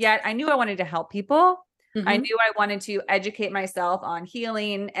 occupation, yet I knew I wanted to help people. I Mm-hmm. knew I wanted to educate myself on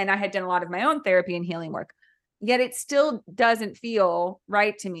healing, and I had done a lot of my own therapy and healing work. Yet it still doesn't feel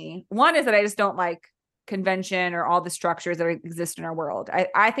right to me. One is that I just don't like convention or all the structures that exist in our world.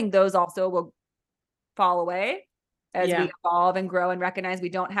 I think those also will fall away as Yeah. we evolve and grow and recognize we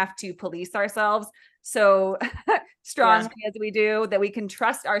don't have to police ourselves so Yeah. strongly as we do, that we can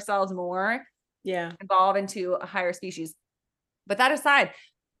trust ourselves more, Yeah. evolve into a higher species. But that aside,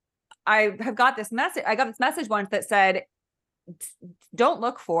 I got this message once that said, don't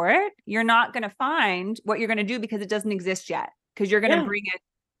look for it. You're not going to find what you're going to do because it doesn't exist yet, because you're going to Yeah. bring it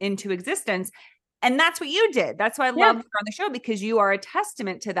into existence. And that's what you did. That's why I love Yeah. you on the show, because you are a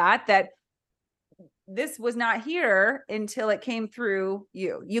testament to that this was not here until it came through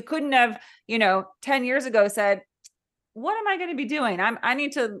you. You couldn't have, 10 years ago said, what am I going to be doing? I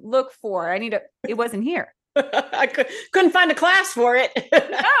need to look for, it wasn't here. Couldn't find a class for it.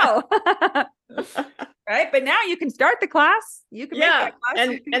 No. Right. But now you can start the class. You can make Yeah, that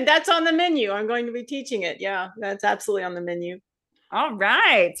class. and that's on the menu. I'm going to be teaching it. Yeah, that's absolutely on the menu. All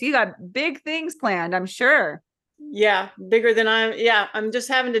right. So you got big things planned, I'm sure. Yeah, I'm just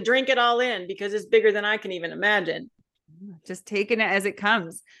having to drink it all in because it's bigger than I can even imagine. Just taking it as it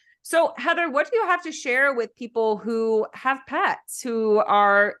comes. So, Heather, what do you have to share with people who have pets, who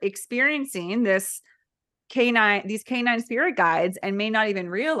are experiencing these canine spirit guides and may not even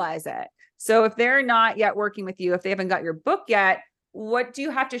realize it? So if they're not yet working with you, if they haven't got your book yet, what do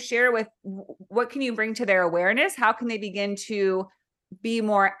you have to share what can you bring to their awareness? How can they begin to be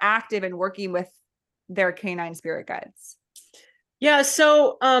more active in working with their canine spirit guides? Yeah,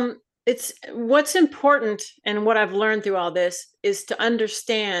 so it's what's important, and what I've learned through all this is to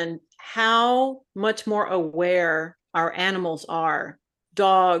understand how much more aware our animals are.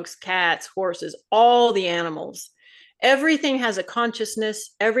 Dogs, cats, horses, all the animals. Everything has a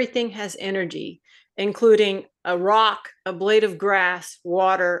consciousness, everything has energy, including a rock, a blade of grass,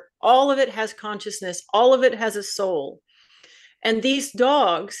 water. All of it has consciousness, all of it has a soul. And these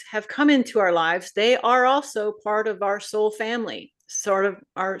dogs have come into our lives. They are also part of our soul family, sort of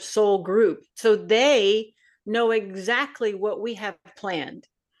our soul group. So they know exactly what we have planned.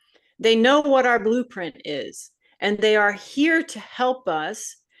 They know what our blueprint is, and they are here to help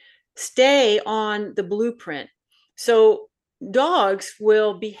us stay on the blueprint. So dogs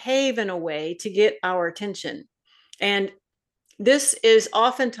will behave in a way to get our attention. And this is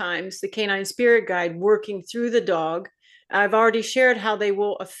oftentimes the canine spirit guide working through the dog. I've already shared how they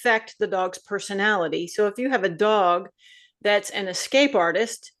will affect the dog's personality. So if you have a dog that's an escape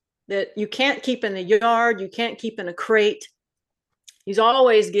artist that you can't keep in the yard, you can't keep in a crate, he's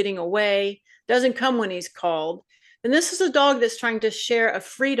always getting away, doesn't come when he's called, then this is a dog that's trying to share a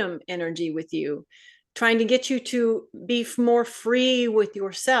freedom energy with you, trying to get you to be more free with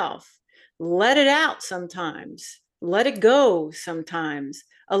yourself. Let it out sometimes. Let it go sometimes.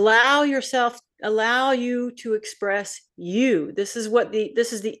 Allow you to express you. This is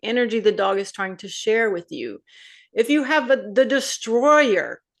the energy the dog is trying to share with you. If you have the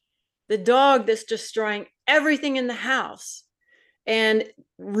destroyer, the dog that's destroying everything in the house and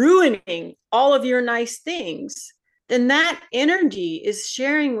ruining all of your nice things, then that energy is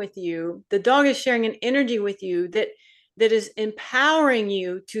sharing with you. The dog is sharing an energy with you that is empowering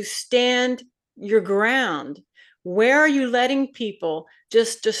you to stand your ground. Where are you letting people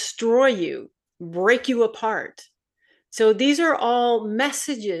just destroy you, break you apart? So these are all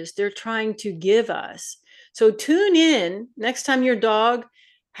messages they're trying to give us. So tune in next time your dog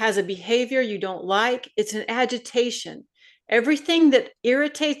has a behavior you don't like. It's an agitation. Everything that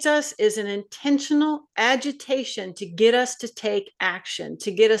irritates us is an intentional agitation to get us to take action,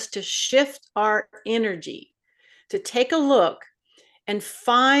 to get us to shift our energy, to take a look and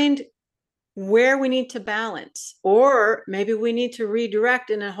find where we need to balance, or maybe we need to redirect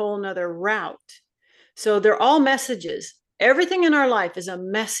in a whole nother route. So they're all messages. Everything in our life is a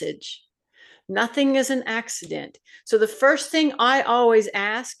message. Nothing is an accident. So the first thing I always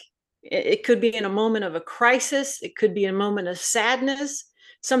ask, it could be in a moment of a crisis, it could be a moment of sadness,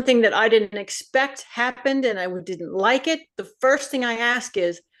 something that I didn't expect happened and I didn't like it. The first thing I ask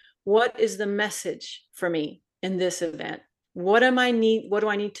is, what is the message for me in this event? What do I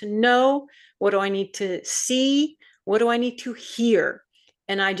need to know? What do I need to see? What do I need to hear?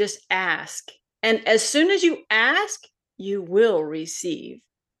 And I just ask. And as soon as you ask, you will receive.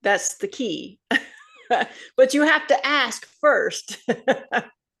 That's the key. But you have to ask first.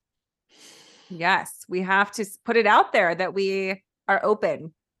 Yes, we have to put it out there that we are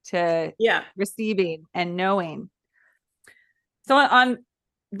open to receiving and knowing. So on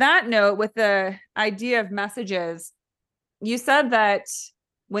that note, with the idea of messages, you said that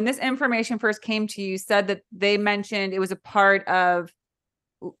when this information first came to you, you said that they mentioned it was a part of,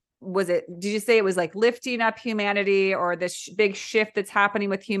 did you say it was like lifting up humanity, or this big shift that's happening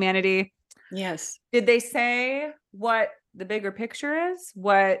with humanity? Yes. Did they say what the bigger picture is,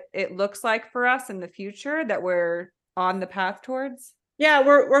 what it looks like for us in the future that we're on the path towards? Yeah,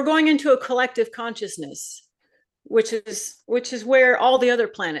 we're going into a collective consciousness, which is where all the other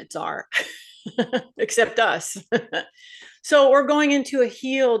planets are, except us. So we're going into a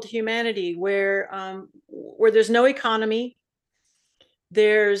healed humanity where there's no economy.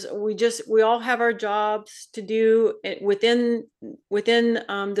 We all have our jobs to do within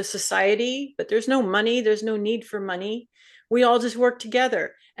the society, but there's no money, there's no need for money. We all just work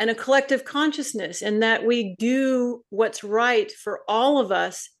together, and a collective consciousness, and that we do what's right for all of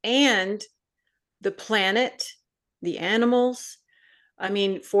us and the planet, the animals. I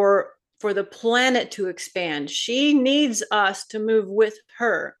mean, for the planet to expand, she needs us to move with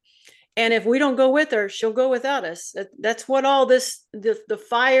her. And if we don't go with her, she'll go without us. That's what all this, the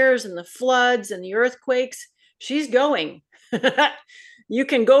fires and the floods and the earthquakes, she's going. You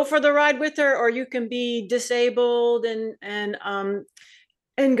can go for the ride with her, or you can be disabled and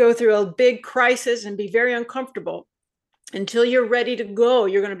go through a big crisis and be very uncomfortable. Until you're ready to go,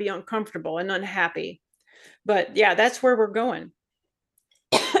 you're going to be uncomfortable and unhappy. But yeah, that's where we're going.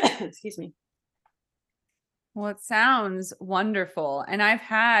 Excuse me. Well, it sounds wonderful. And I've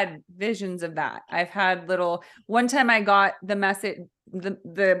had visions of that. I've had one time I got the message,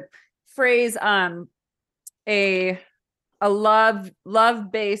 the phrase, a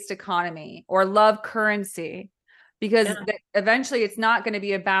love-based economy or love currency, because eventually it's not going to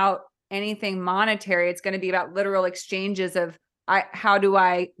be about anything monetary. It's going to be about literal exchanges of how do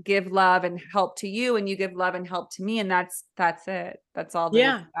I give love and help to you, and you give love and help to me. And that's it. That's all that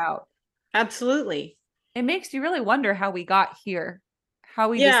it's about. Absolutely. It makes you really wonder how we got here, how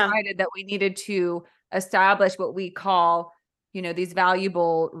we decided that we needed to establish what we call, these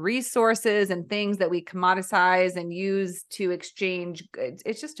valuable resources and things that we commoditize and use to exchange goods.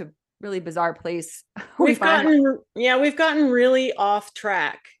 It's just a really bizarre place. We've gotten really off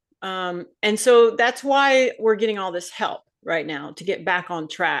track. And so that's why we're getting all this help right now to get back on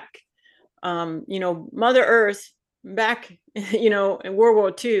track. Mother Earth back, in World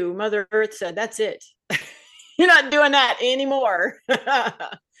War II, Mother Earth said, that's it. You're not doing that anymore.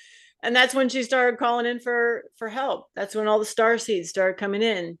 And that's when she started calling in for help. That's when all the star seeds started coming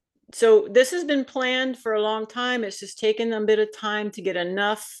in. So this has been planned for a long time. It's just taken a bit of time to get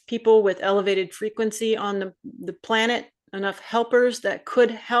enough people with elevated frequency on the planet, enough helpers that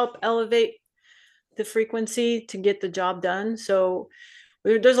could help elevate the frequency to get the job done. So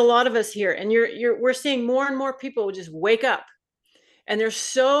there's a lot of us here, and we're seeing more and more people just wake up. And there's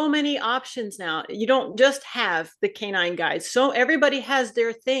so many options now. You don't just have the canine guides. So everybody has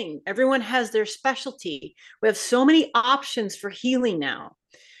their thing. Everyone has their specialty. We have so many options for healing now.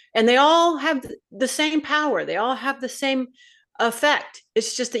 And they all have the same power. They all have the same effect.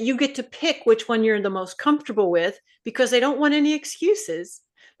 It's just that you get to pick which one you're the most comfortable with, because they don't want any excuses.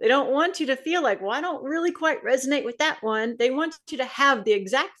 They don't want you to feel like, well, I don't really quite resonate with that one. They want you to have the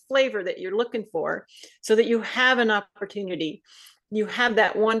exact flavor that you're looking for, so that you have an opportunity. You have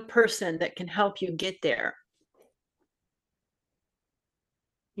that one person that can help you get there.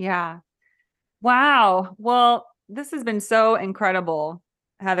 Yeah. Wow. Well, this has been so incredible,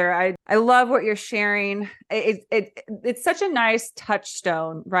 Heather. I love what you're sharing. It's such a nice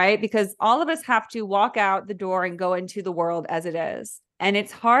touchstone, right? Because all of us have to walk out the door and go into the world as it is. And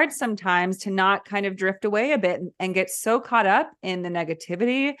it's hard sometimes to not kind of drift away a bit and get so caught up in the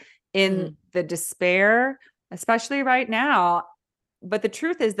negativity, in the despair, especially right now. But the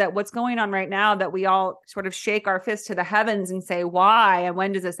truth is that what's going on right now, that we all sort of shake our fist to the heavens and say, why, and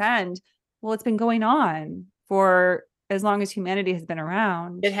when does this end? Well, it's been going on for as long as humanity has been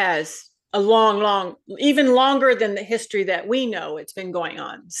around. It has a long, even longer than the history that we know it's been going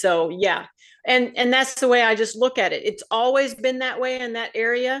on. So yeah. And that's the way I just look at it. It's always been that way in that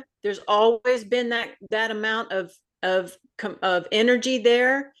area. There's always been that amount of energy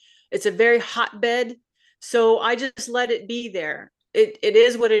there. It's a very hotbed. So I just let it be there. It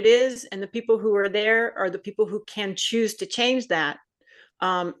is what it is. And the people who are there are the people who can choose to change that.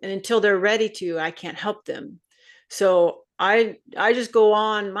 And until they're ready to, I can't help them. So I just go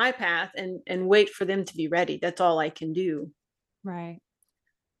on my path and wait for them to be ready. That's all I can do. Right.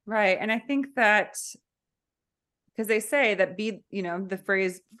 Right. And I think that because they say that the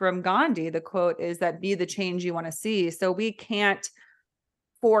phrase from Gandhi, the quote is that be the change you want to see. So we can't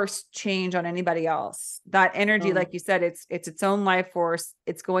force change on anybody else. That energy, like you said, it's its own life force.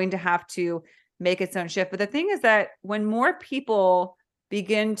 It's going to have to make its own shift. But the thing is that when more people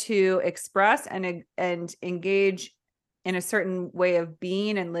begin to express and engage in a certain way of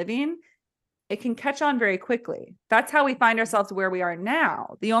being and living, it can catch on very quickly. That's how we find ourselves where we are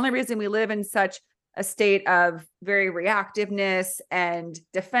now. The only reason we live in such a state of very reactiveness and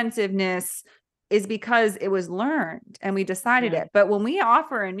defensiveness is because it was learned and we decided it. But when we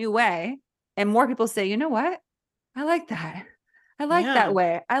offer a new way and more people say, you know what? I like that. I like that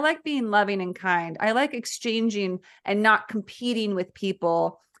way. I like being loving and kind. I like exchanging and not competing with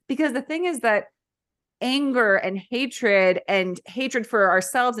people. Because the thing is that anger and hatred for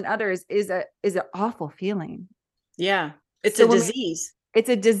ourselves and others is an awful feeling. Yeah. It's a disease. It's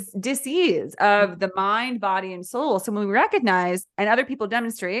a disease of the mind, body, and soul. So when we recognize and other people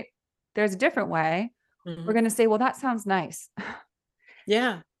demonstrate there's a different way, we're going to say, well, that sounds nice.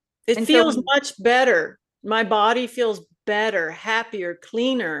 Yeah. It feels much better. My body feels better, happier,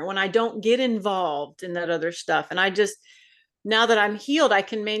 cleaner when I don't get involved in that other stuff. And now that I'm healed, I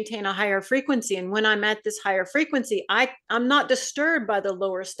can maintain a higher frequency. And when I'm at this higher frequency, I'm not disturbed by the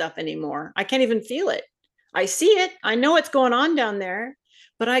lower stuff anymore. I can't even feel it. I see it. I know what's going on down there,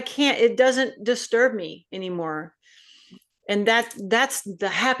 but it doesn't disturb me anymore. And that's the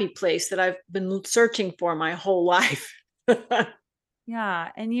happy place that I've been searching for my whole life. Yeah.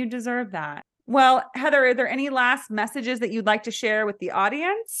 And you deserve that. Well, Heather, are there any last messages that you'd like to share with the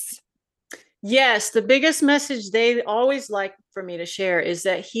audience? Yes. The biggest message they always like for me to share is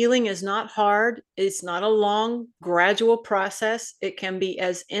that healing is not hard. It's not a long, gradual process. It can be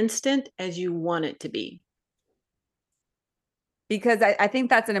as instant as you want it to be. Because I think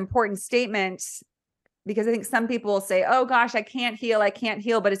that's an important statement, because I think some people will say, oh gosh, I can't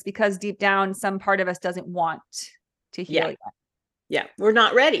heal. But it's because deep down, some part of us doesn't want to heal yet. Yeah. We're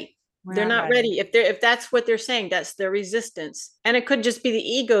not ready. They're not ready. If that's what they're saying, that's their resistance. And it could just be the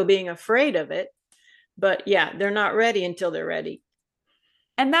ego being afraid of it. But yeah, they're not ready until they're ready.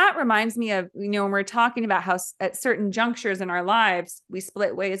 And that reminds me of, when we're talking about how at certain junctures in our lives, we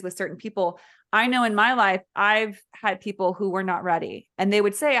split ways with certain people. I know in my life, I've had people who were not ready, and they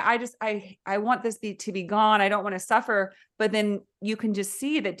would say, I want this to be gone. I don't want to suffer. But then you can just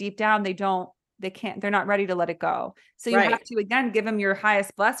see that deep down, they're not ready to let it go. So you have to, again, give them your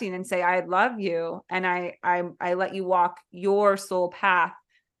highest blessing and say, I love you. And I let you walk your soul path,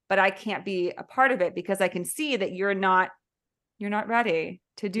 but I can't be a part of it because I can see that you're not ready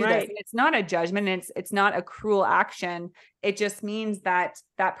to do this. And it's not a judgment. It's not a cruel action. It just means that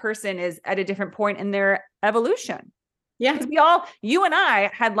that person is at a different point in their evolution. Yeah. Because you and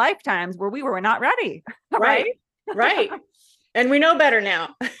I had lifetimes where we were not ready. Right. And we know better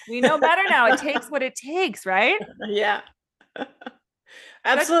now. It takes what it takes, right? Yeah.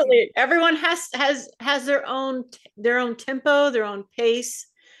 Absolutely. Everyone has their own tempo, their own pace,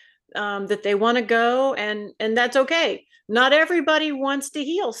 that they want to go, and that's okay. Not everybody wants to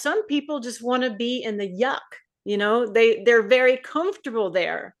heal. Some people just want to be in the yuck. They're very comfortable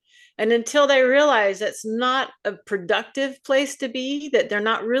there. And until they realize that's not a productive place to be, that they're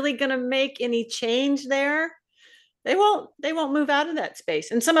not really going to make any change there, they won't move out of that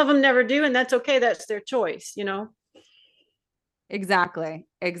space. And some of them never do. And that's okay. That's their choice, Exactly.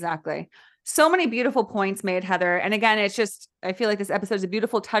 So many beautiful points made, Heather. And again, I feel like this episode is a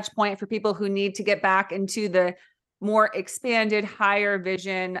beautiful touch point for people who need to get back into the more expanded, higher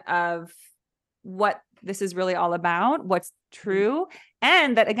vision of what this is really all about, what's true.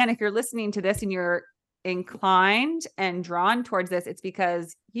 And that, again, if you're listening to this and you're inclined and drawn towards this, it's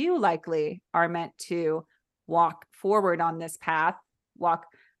because you likely are meant to walk forward on this path, walk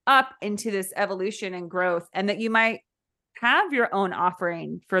up into this evolution and growth, and that you might have your own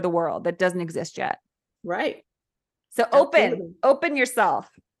offering for the world that doesn't exist yet. Right. So open yourself.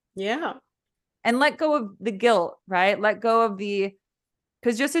 Yeah. And let go of the guilt, right? Let go of the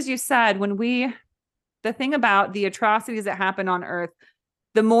Because just as you said, the thing about the atrocities that happen on earth,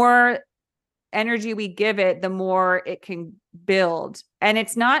 the more energy we give it, the more it can build. And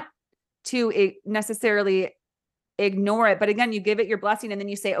it's not to necessarily ignore it. But again, you give it your blessing and then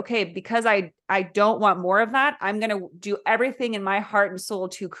you say, okay, because I don't want more of that, I'm going to do everything in my heart and soul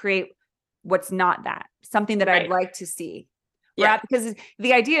to create what's not that, something that I'd like to see. Yeah. Right? Because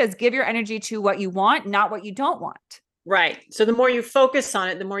the idea is give your energy to what you want, not what you don't want. Right. So the more you focus on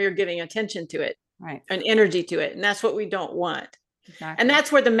it, the more you're giving attention to it, right, and energy to it. And that's what we don't want. Exactly. And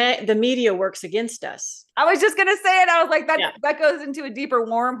that's where the media works against us. I was just going to say it. I was like, that goes into a deeper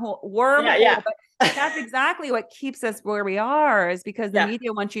wormhole. Yeah. But that's exactly what keeps us where we are, is because the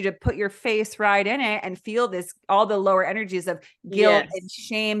media wants you to put your face right in it and feel all the lower energies of guilt and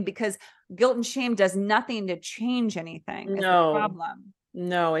shame, because guilt and shame does nothing to change anything. It's a problem.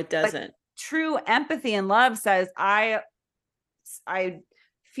 No, it doesn't. But true empathy and love says, I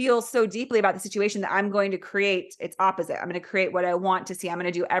feel so deeply about the situation that I'm going to create its opposite. I'm going to create what I want to see. I'm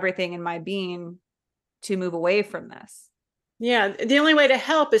going to do everything in my being to move away from this. Yeah. The only way to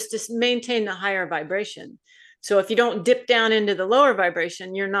help is to maintain the higher vibration. So if you don't dip down into the lower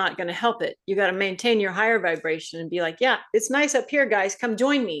vibration, you're not going to help it. You got to maintain your higher vibration and be like, yeah, it's nice up here, guys. Come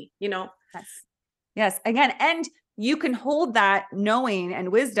join me, Yes. Again, and you can hold that knowing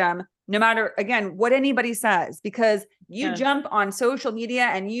and wisdom no matter, again, what anybody says, because you jump on social media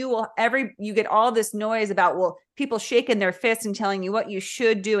and you get all this noise about, people shaking their fists and telling you what you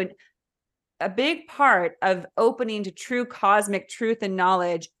should do. And a big part of opening to true cosmic truth and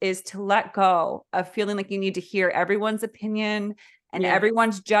knowledge is to let go of feeling like you need to hear everyone's opinion and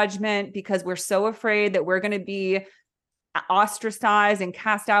everyone's judgment, because we're so afraid that we're going to be ostracized and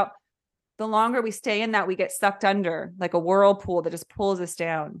cast out. The longer we stay in that, we get sucked under like a whirlpool that just pulls us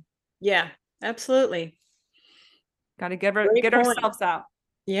down. Yeah, absolutely. Got to get ourselves out.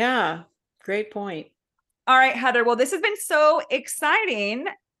 Yeah, great point. All right, Heather. Well, this has been so exciting.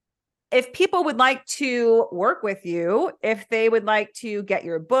 If people would like to work with you, if they would like to get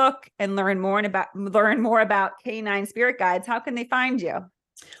your book and learn more about Canine Spirit Guides, how can they find you?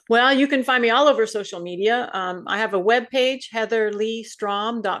 Well, you can find me all over social media. I have a webpage,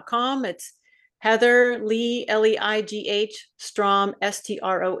 heatherleigh.strom.com. It's Heather Leigh, Leigh, Strom,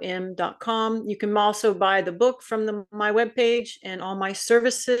 Strom.com. You can also buy the book from my webpage, and all my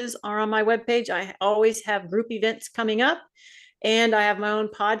services are on my webpage. I always have group events coming up. And I have my own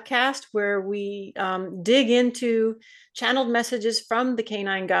podcast where we dig into channeled messages from the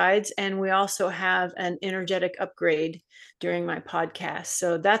canine guides. And we also have an energetic upgrade during my podcast.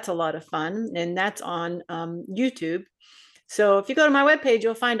 So that's a lot of fun. And that's on YouTube. So if you go to my webpage,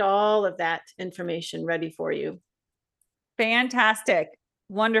 you'll find all of that information ready for you. Fantastic.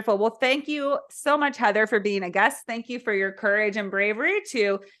 Wonderful. Well, thank you so much, Heather, for being a guest. Thank you for your courage and bravery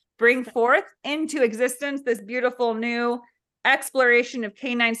to bring forth into existence this beautiful new exploration of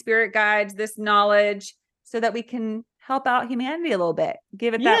canine spirit guides, this knowledge, so that we can help out humanity a little bit.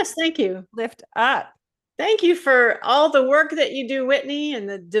 Give it that thank you. Lift up. Thank you for all the work that you do, Whitney, and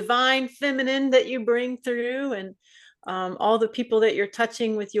the divine feminine that you bring through, and all the people that you're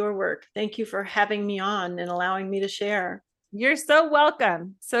touching with your work. Thank you for having me on and allowing me to share. You're so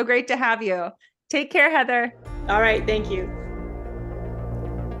welcome. So great to have you. Take care, Heather. All right. Thank you.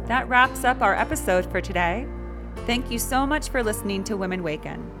 That wraps up our episode for today. Thank you so much for listening to Women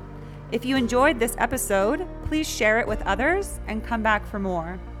Waken. If you enjoyed this episode, please share it with others and come back for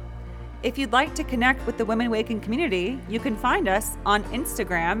more. If you'd like to connect with the Women Waken community, you can find us on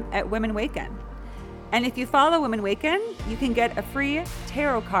Instagram at Women Waken. And if you follow Women Waken, you can get a free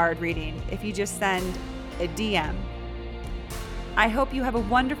tarot card reading if you just send a DM. I hope you have a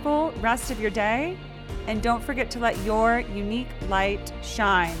wonderful rest of your day, and don't forget to let your unique light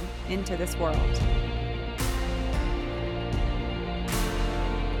shine into this world.